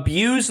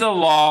abuse the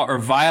law or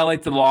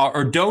violate the law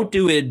or don't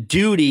do a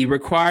duty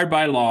required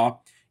by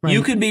law,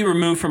 you can be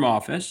removed from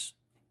office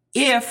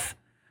if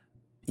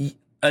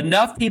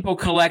enough people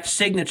collect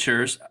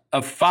signatures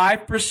of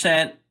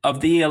 5%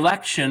 of the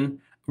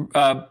election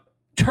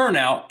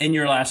turnout in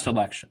your last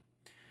election.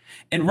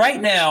 And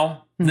right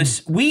now,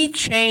 we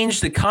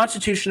changed the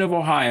Constitution of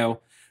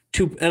Ohio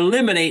to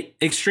eliminate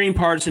extreme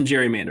partisan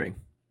gerrymandering.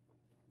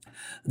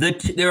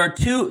 There are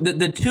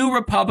the two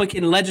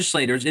Republican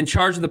legislators in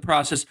charge of the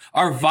process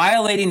are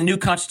violating the new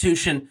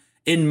Constitution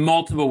in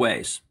multiple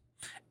ways.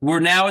 We're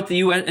now at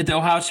the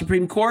Ohio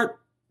Supreme Court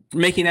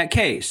making that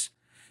case.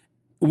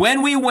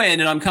 When we win,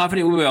 and I'm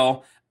confident we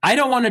will, I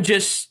don't want to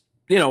just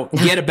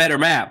get a better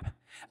map.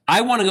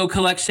 I want to go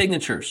collect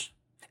signatures.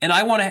 And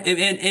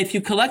and if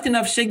you collect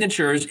enough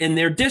signatures in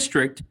their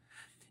district,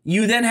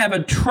 you then have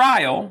a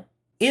trial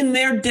in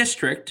their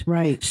district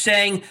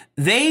saying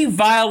they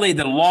violated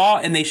the law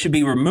and they should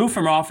be removed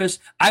from office.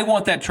 I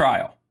want that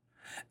trial.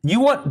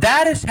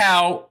 That is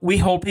how we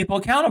hold people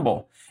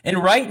accountable. And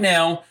right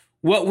now,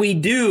 what we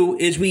do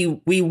is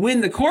we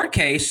win the court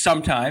case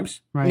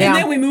sometimes, and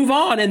then we move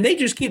on, and they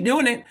just keep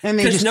doing it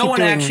because no one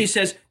actually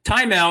says,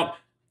 time out,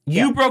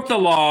 you broke the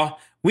law.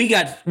 We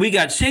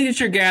got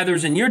signature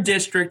gatherers in your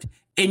district,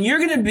 and you're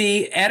going to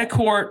be at a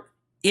court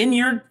in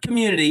your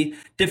community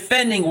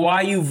defending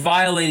why you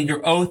violated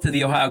your oath to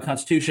the Ohio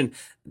Constitution.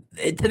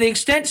 To the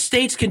extent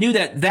states can do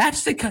that,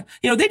 that's they try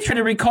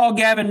to recall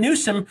Gavin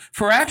Newsom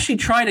for actually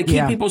trying to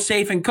keep people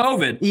safe in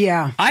COVID.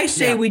 Yeah. I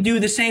say we do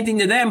the same thing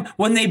to them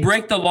when they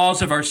break the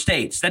laws of our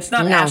states. That's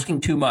not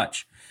asking too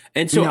much.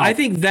 And so I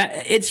think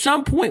that at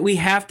some point we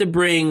have to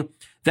bring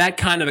that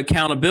kind of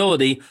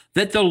accountability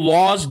that the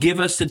laws give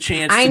us the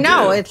chance to do. I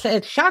know,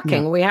 it's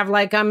shocking. We have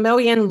like 1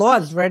 million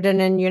laws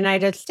written in the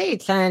United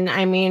States. And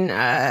I mean,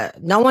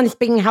 no one's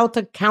being held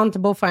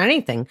accountable for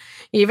anything.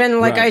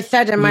 Even like I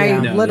said in my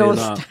little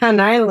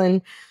Staten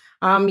Island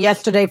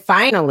yesterday,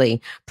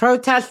 finally,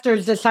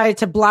 protesters decided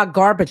to block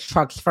garbage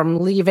trucks from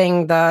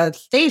leaving the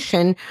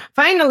station.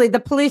 Finally, the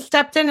police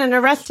stepped in and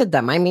arrested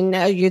them. I mean,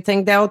 you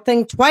think they'll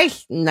think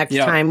twice next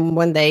time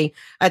when they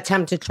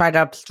attempt to try to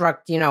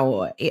obstruct,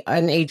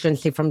 an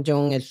agency from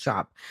doing its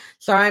job.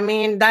 So, I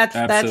mean, that's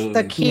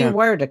the key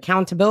word,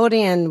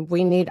 accountability, and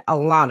we need a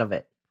lot of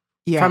it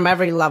from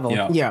every level.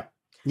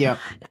 Yeah.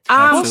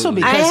 Also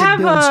because I have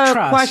it builds a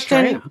trust,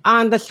 question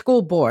on the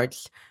school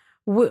boards.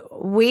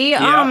 We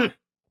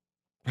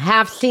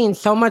have seen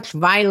so much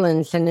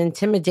violence and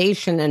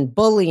intimidation and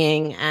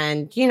bullying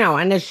and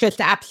it's just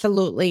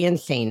absolutely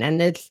insane.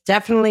 And it's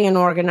definitely an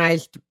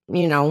organized,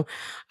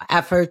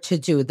 effort to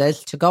do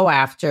this, to go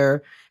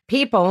after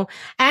people.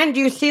 And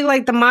you see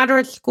like the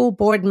moderate school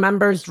board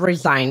members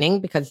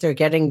resigning because they're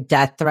getting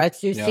death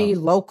threats. You see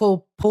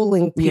local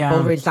polling people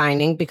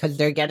resigning because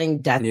they're getting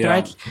death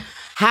threats.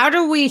 How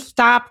do we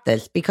stop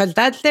this? Because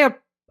that's their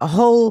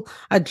whole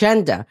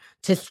agenda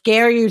to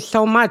scare you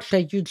so much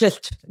that you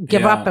just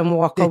give up and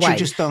walk that away. You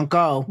just don't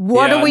go.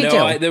 What do we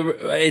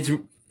do?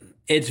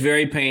 It's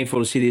very painful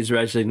to see these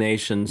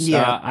resignations.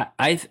 Yeah.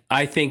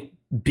 I think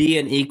be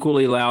an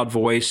equally loud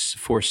voice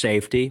for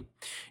safety.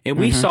 And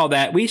we saw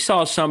that. We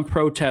saw some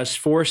protests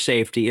for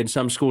safety in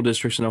some school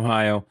districts in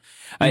Ohio.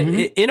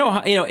 In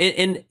Ohio,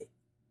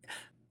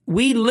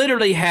 we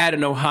literally had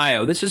in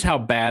Ohio, this is how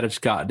bad it's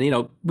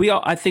gotten.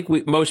 I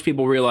think most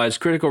people realize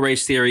critical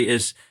race theory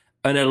is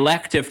an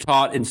elective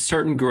taught in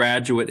certain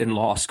graduate and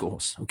law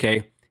schools,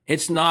 okay?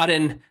 It's not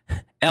in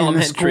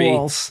elementary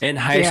and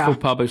high school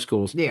public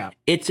schools. Yeah.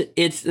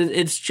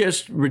 It's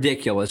just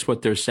ridiculous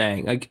what they're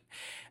saying.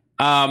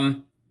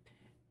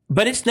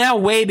 But it's now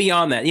way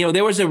beyond that.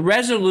 There was a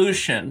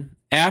resolution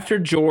after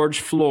George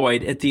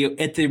Floyd at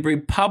the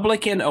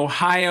Republican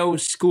Ohio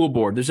School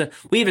Board.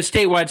 We have a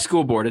statewide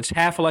school board. It's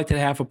half elected,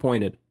 half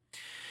appointed.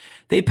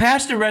 They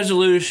passed a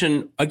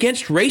resolution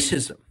against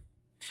racism.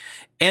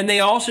 And they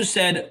also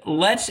said,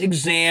 let's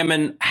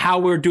examine how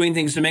we're doing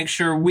things to make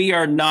sure we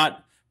are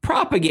not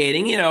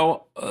propagating,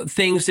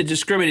 things that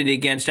discriminate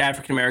against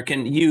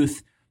African-American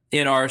youth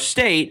in our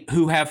state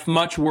who have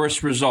much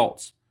worse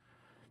results.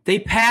 They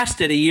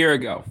passed it a year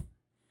ago.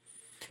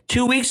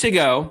 2 weeks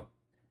ago,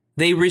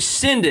 they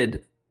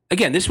rescinded.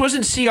 Again, this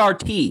wasn't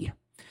CRT.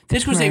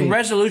 This was a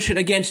resolution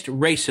against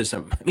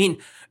racism. I mean,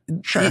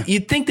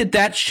 you'd think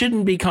that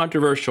shouldn't be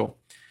controversial.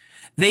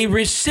 They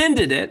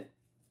rescinded it,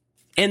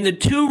 and the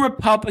two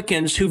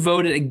Republicans who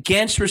voted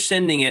against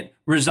rescinding it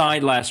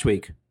resigned last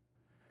week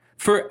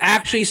for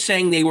actually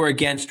saying they were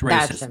against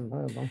racism. That's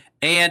unbelievable.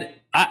 And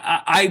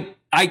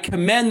I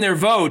commend their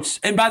votes.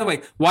 And by the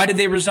way, why did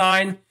they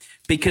resign?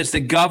 Because the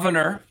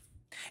governor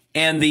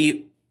and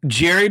the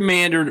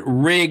gerrymandered,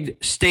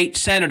 rigged state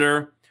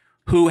senator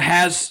who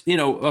has,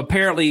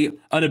 apparently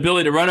an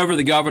ability to run over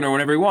the governor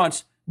whenever he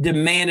wants,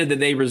 demanded that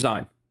they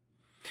resign.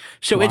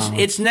 So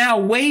it's now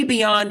way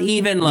beyond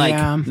even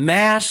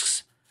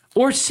masks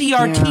or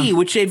CRT,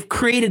 which they've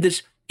created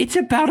this. It's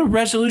about a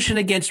resolution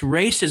against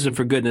racism,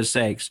 for goodness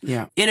sakes.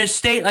 Yeah. In a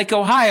state like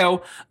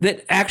Ohio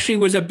that actually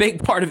was a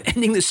big part of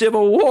ending the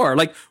Civil War.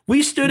 Like,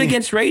 we stood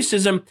against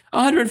racism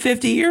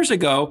 150 years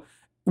ago.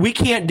 We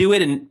can't do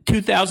it in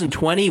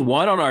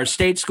 2021 on our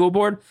state school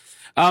board.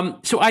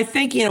 So I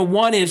think,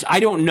 one is, I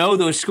don't know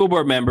those school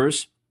board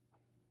members,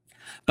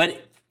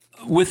 but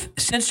with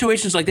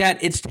situations like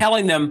that, it's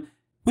telling them,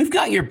 we've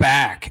got your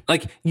back.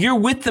 Like, you're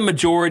with the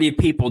majority of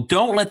people.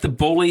 Don't let the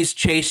bullies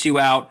chase you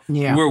out.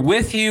 Yeah. We're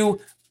with you.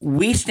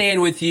 We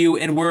stand with you.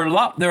 And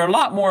there are a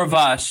lot more of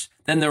us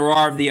than there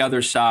are of the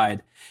other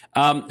side.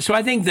 So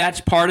I think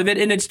that's part of it.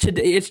 And it's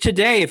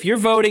today. If you're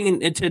voting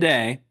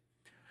today,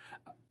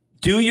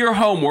 do your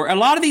homework. A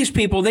lot of these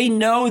people, they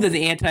know that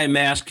the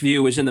anti-mask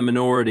view is in the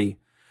minority.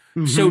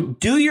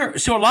 Mm-hmm.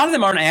 So a lot of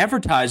them aren't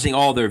advertising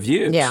all their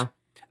views. Yeah.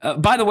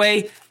 By the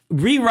way,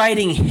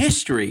 rewriting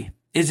history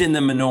is in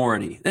the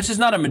minority. This is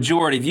not a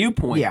majority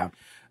viewpoint. Yeah.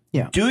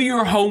 Yeah. Do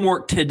your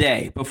homework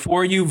today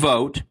before you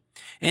vote,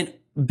 and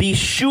be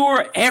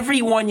sure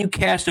everyone you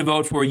cast a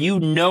vote for, you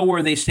know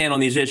where they stand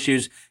on these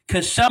issues,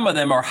 because some of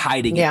them are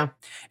hiding it.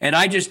 And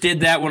I just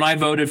did that when I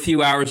voted a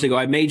few hours ago.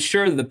 I made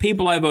sure that the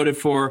people I voted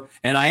for,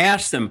 and I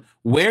asked them,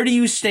 where do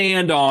you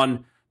stand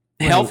on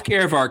health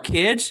care of our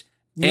kids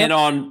and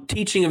on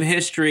teaching of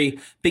history?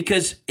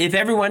 Because if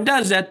everyone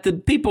does that, the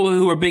people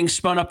who are being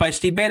spun up by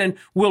Steve Bannon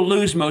will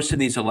lose most of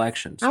these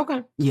elections.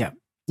 Okay. Yeah.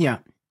 Yeah.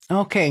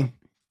 Okay.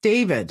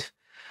 David,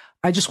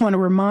 I just want to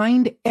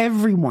remind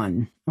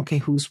everyone,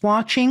 who's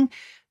watching,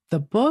 the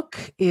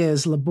book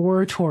is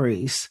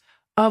Laboratories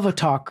of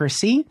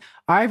Autocracy.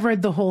 I've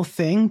read the whole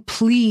thing.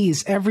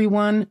 Please,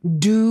 everyone,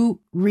 do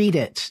read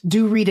it.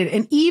 Do read it.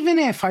 And even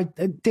if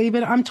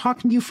David, I'm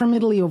talking to you from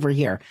Italy over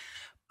here,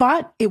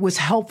 but it was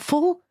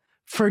helpful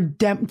for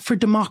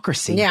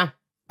democracy. Yeah.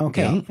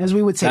 Okay. Yeah. As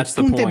we would say, that's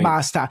the point.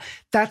 Basta.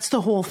 That's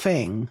the whole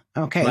thing.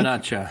 Okay.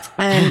 Manaccia.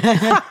 And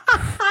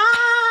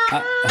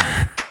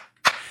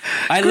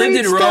I lived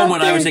in Rome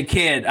when I was a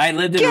kid. I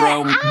lived in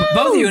Rome.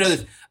 Both of you know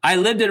this. I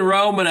lived in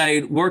Rome and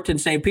I worked in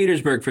St.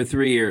 Petersburg for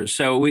 3 years.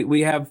 So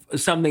we have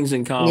some things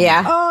in common.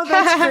 Yeah. Oh,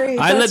 that's great.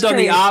 I lived on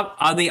the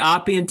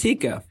Appia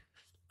Antica.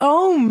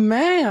 Oh,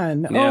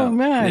 man. Yeah. Oh,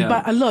 man. Yeah.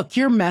 But look,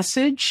 your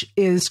message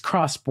is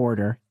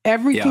cross-border.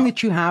 Everything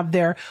that you have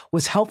there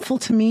was helpful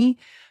to me.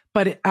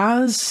 But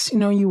as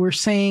you were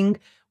saying,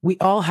 we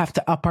all have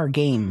to up our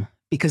game,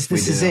 because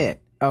this is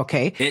it.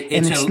 Okay.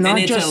 It's a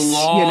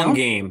long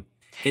game.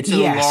 It's a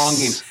long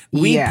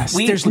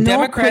game.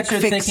 Democrats are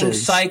thinking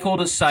cycle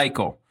to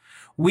cycle.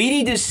 We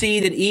need to see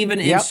that even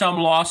in some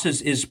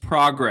losses is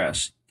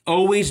progress,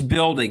 always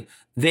building.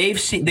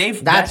 That's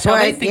how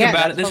they think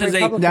about it. This is a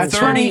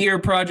 30-year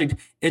project.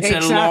 It's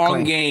a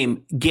long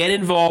game. Get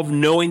involved,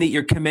 knowing that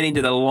you're committing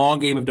to the long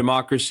game of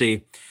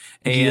democracy,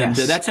 and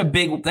that's a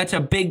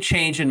big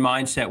change in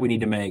mindset we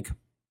need to make.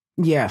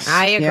 Yes,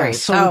 I agree.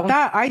 Yes. So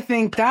that, I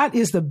think that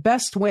is the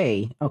best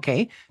way,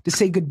 to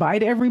say goodbye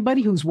to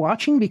everybody who's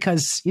watching,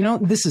 because,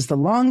 this is the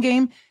long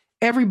game.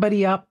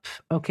 Everybody up,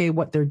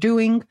 what they're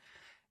doing.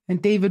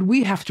 And David,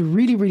 we have to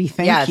really, really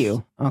thank Yes.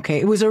 you. Okay.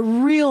 It was a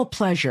real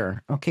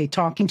pleasure. Okay.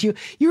 Talking to you.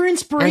 You're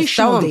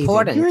inspirational. so David.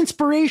 important. You're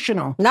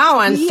inspirational. No,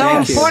 and so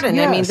Yes. important.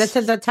 I mean, Yes. this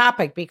is a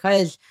topic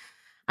because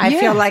I Yeah.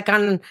 feel like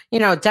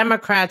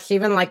Democrats,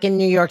 even like in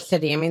New York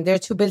City, I mean, they're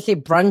too busy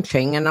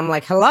brunching. And I'm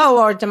like, hello,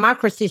 our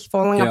democracy's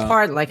falling Yeah.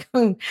 apart. Like,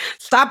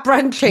 stop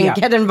brunching, Yeah.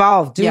 get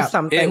involved, do Yeah.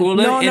 something.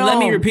 Let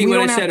me repeat we what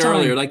I don't have said time.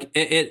 earlier. Like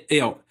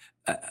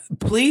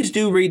please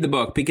do read the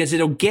book because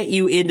it'll get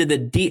you into the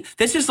deep.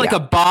 This is like Yeah. a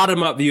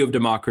bottom-up view of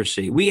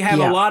democracy. We have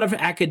Yeah. a lot of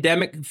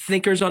academic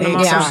thinkers on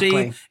democracy,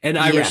 Exactly. and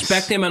I Yes.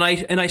 respect them and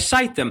I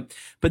cite them.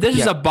 But this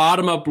is Yeah. a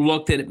bottom-up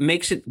look that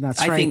makes it,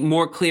 That's I think, right.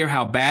 more clear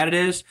how bad it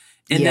is.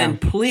 And Yeah. then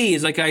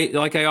please, like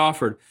I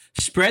offered,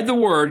 spread the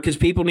word because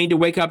people need to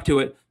wake up to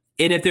it.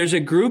 And if there's a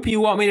group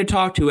you want me to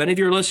talk to, any of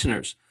your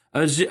listeners,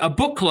 a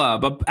book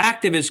club, an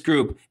activist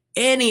group,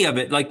 any of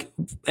it, like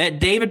at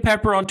David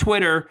Pepper on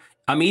Twitter,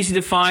 I'm easy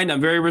to find. I'm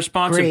very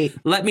responsive. Great.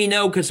 Let me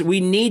know because we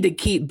need to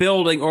keep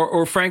building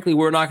or frankly,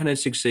 we're not going to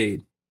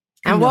succeed.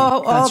 And No, we'll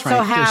that's also right.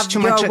 There's have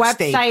too your much at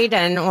stake. website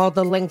and all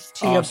the links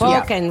to your Awesome.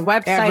 book Yeah. and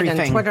website Everything.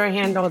 and Twitter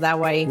handle. That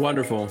way,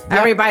 Wonderful.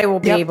 everybody will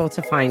be Yep. able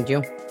to find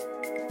you.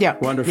 Yeah.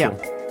 Wonderful.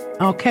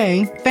 Yeah.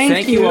 Okay.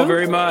 Thank you. you all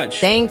very much.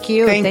 Thank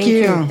you. Thank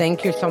you.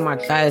 Thank you so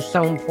much. That is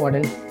so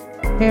important.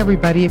 Hey,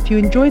 everybody, if you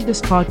enjoyed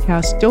this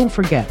podcast, don't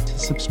forget to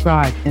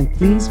subscribe and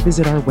please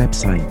visit our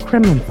website,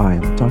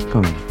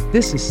 KremlinFile.com.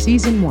 This is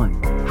Season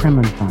 1,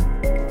 Kremlin File,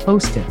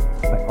 hosted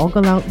by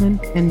Olga Lautman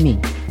and me,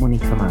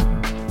 Monica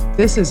Mata.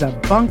 This is a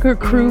Bunker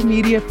Crew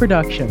Media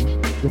production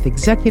with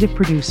executive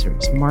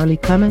producers Marley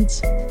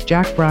Clements,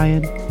 Jack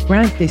Bryan,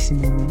 Grant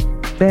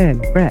DeSimone, Ben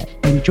Brett,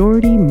 and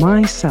Jordy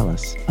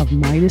Mycelis of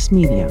Midas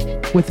Media,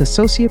 with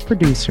associate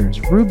producers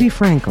Ruby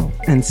Frankel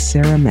and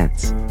Sarah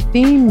Metz.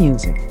 Theme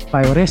music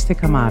by Oreste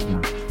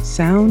Camarla.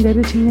 Sound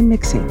editing and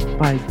mixing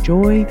by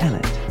Joy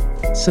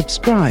Ellett.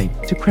 Subscribe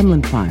to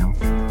Kremlin File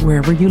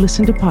wherever you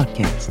listen to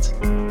podcasts.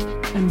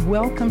 And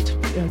welcome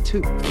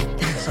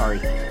to sorry.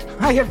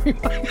 Hi,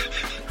 everybody.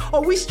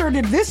 Oh, we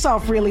started this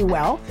off really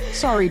well.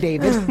 Sorry,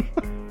 David.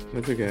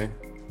 That's okay.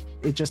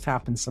 It just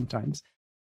happens sometimes.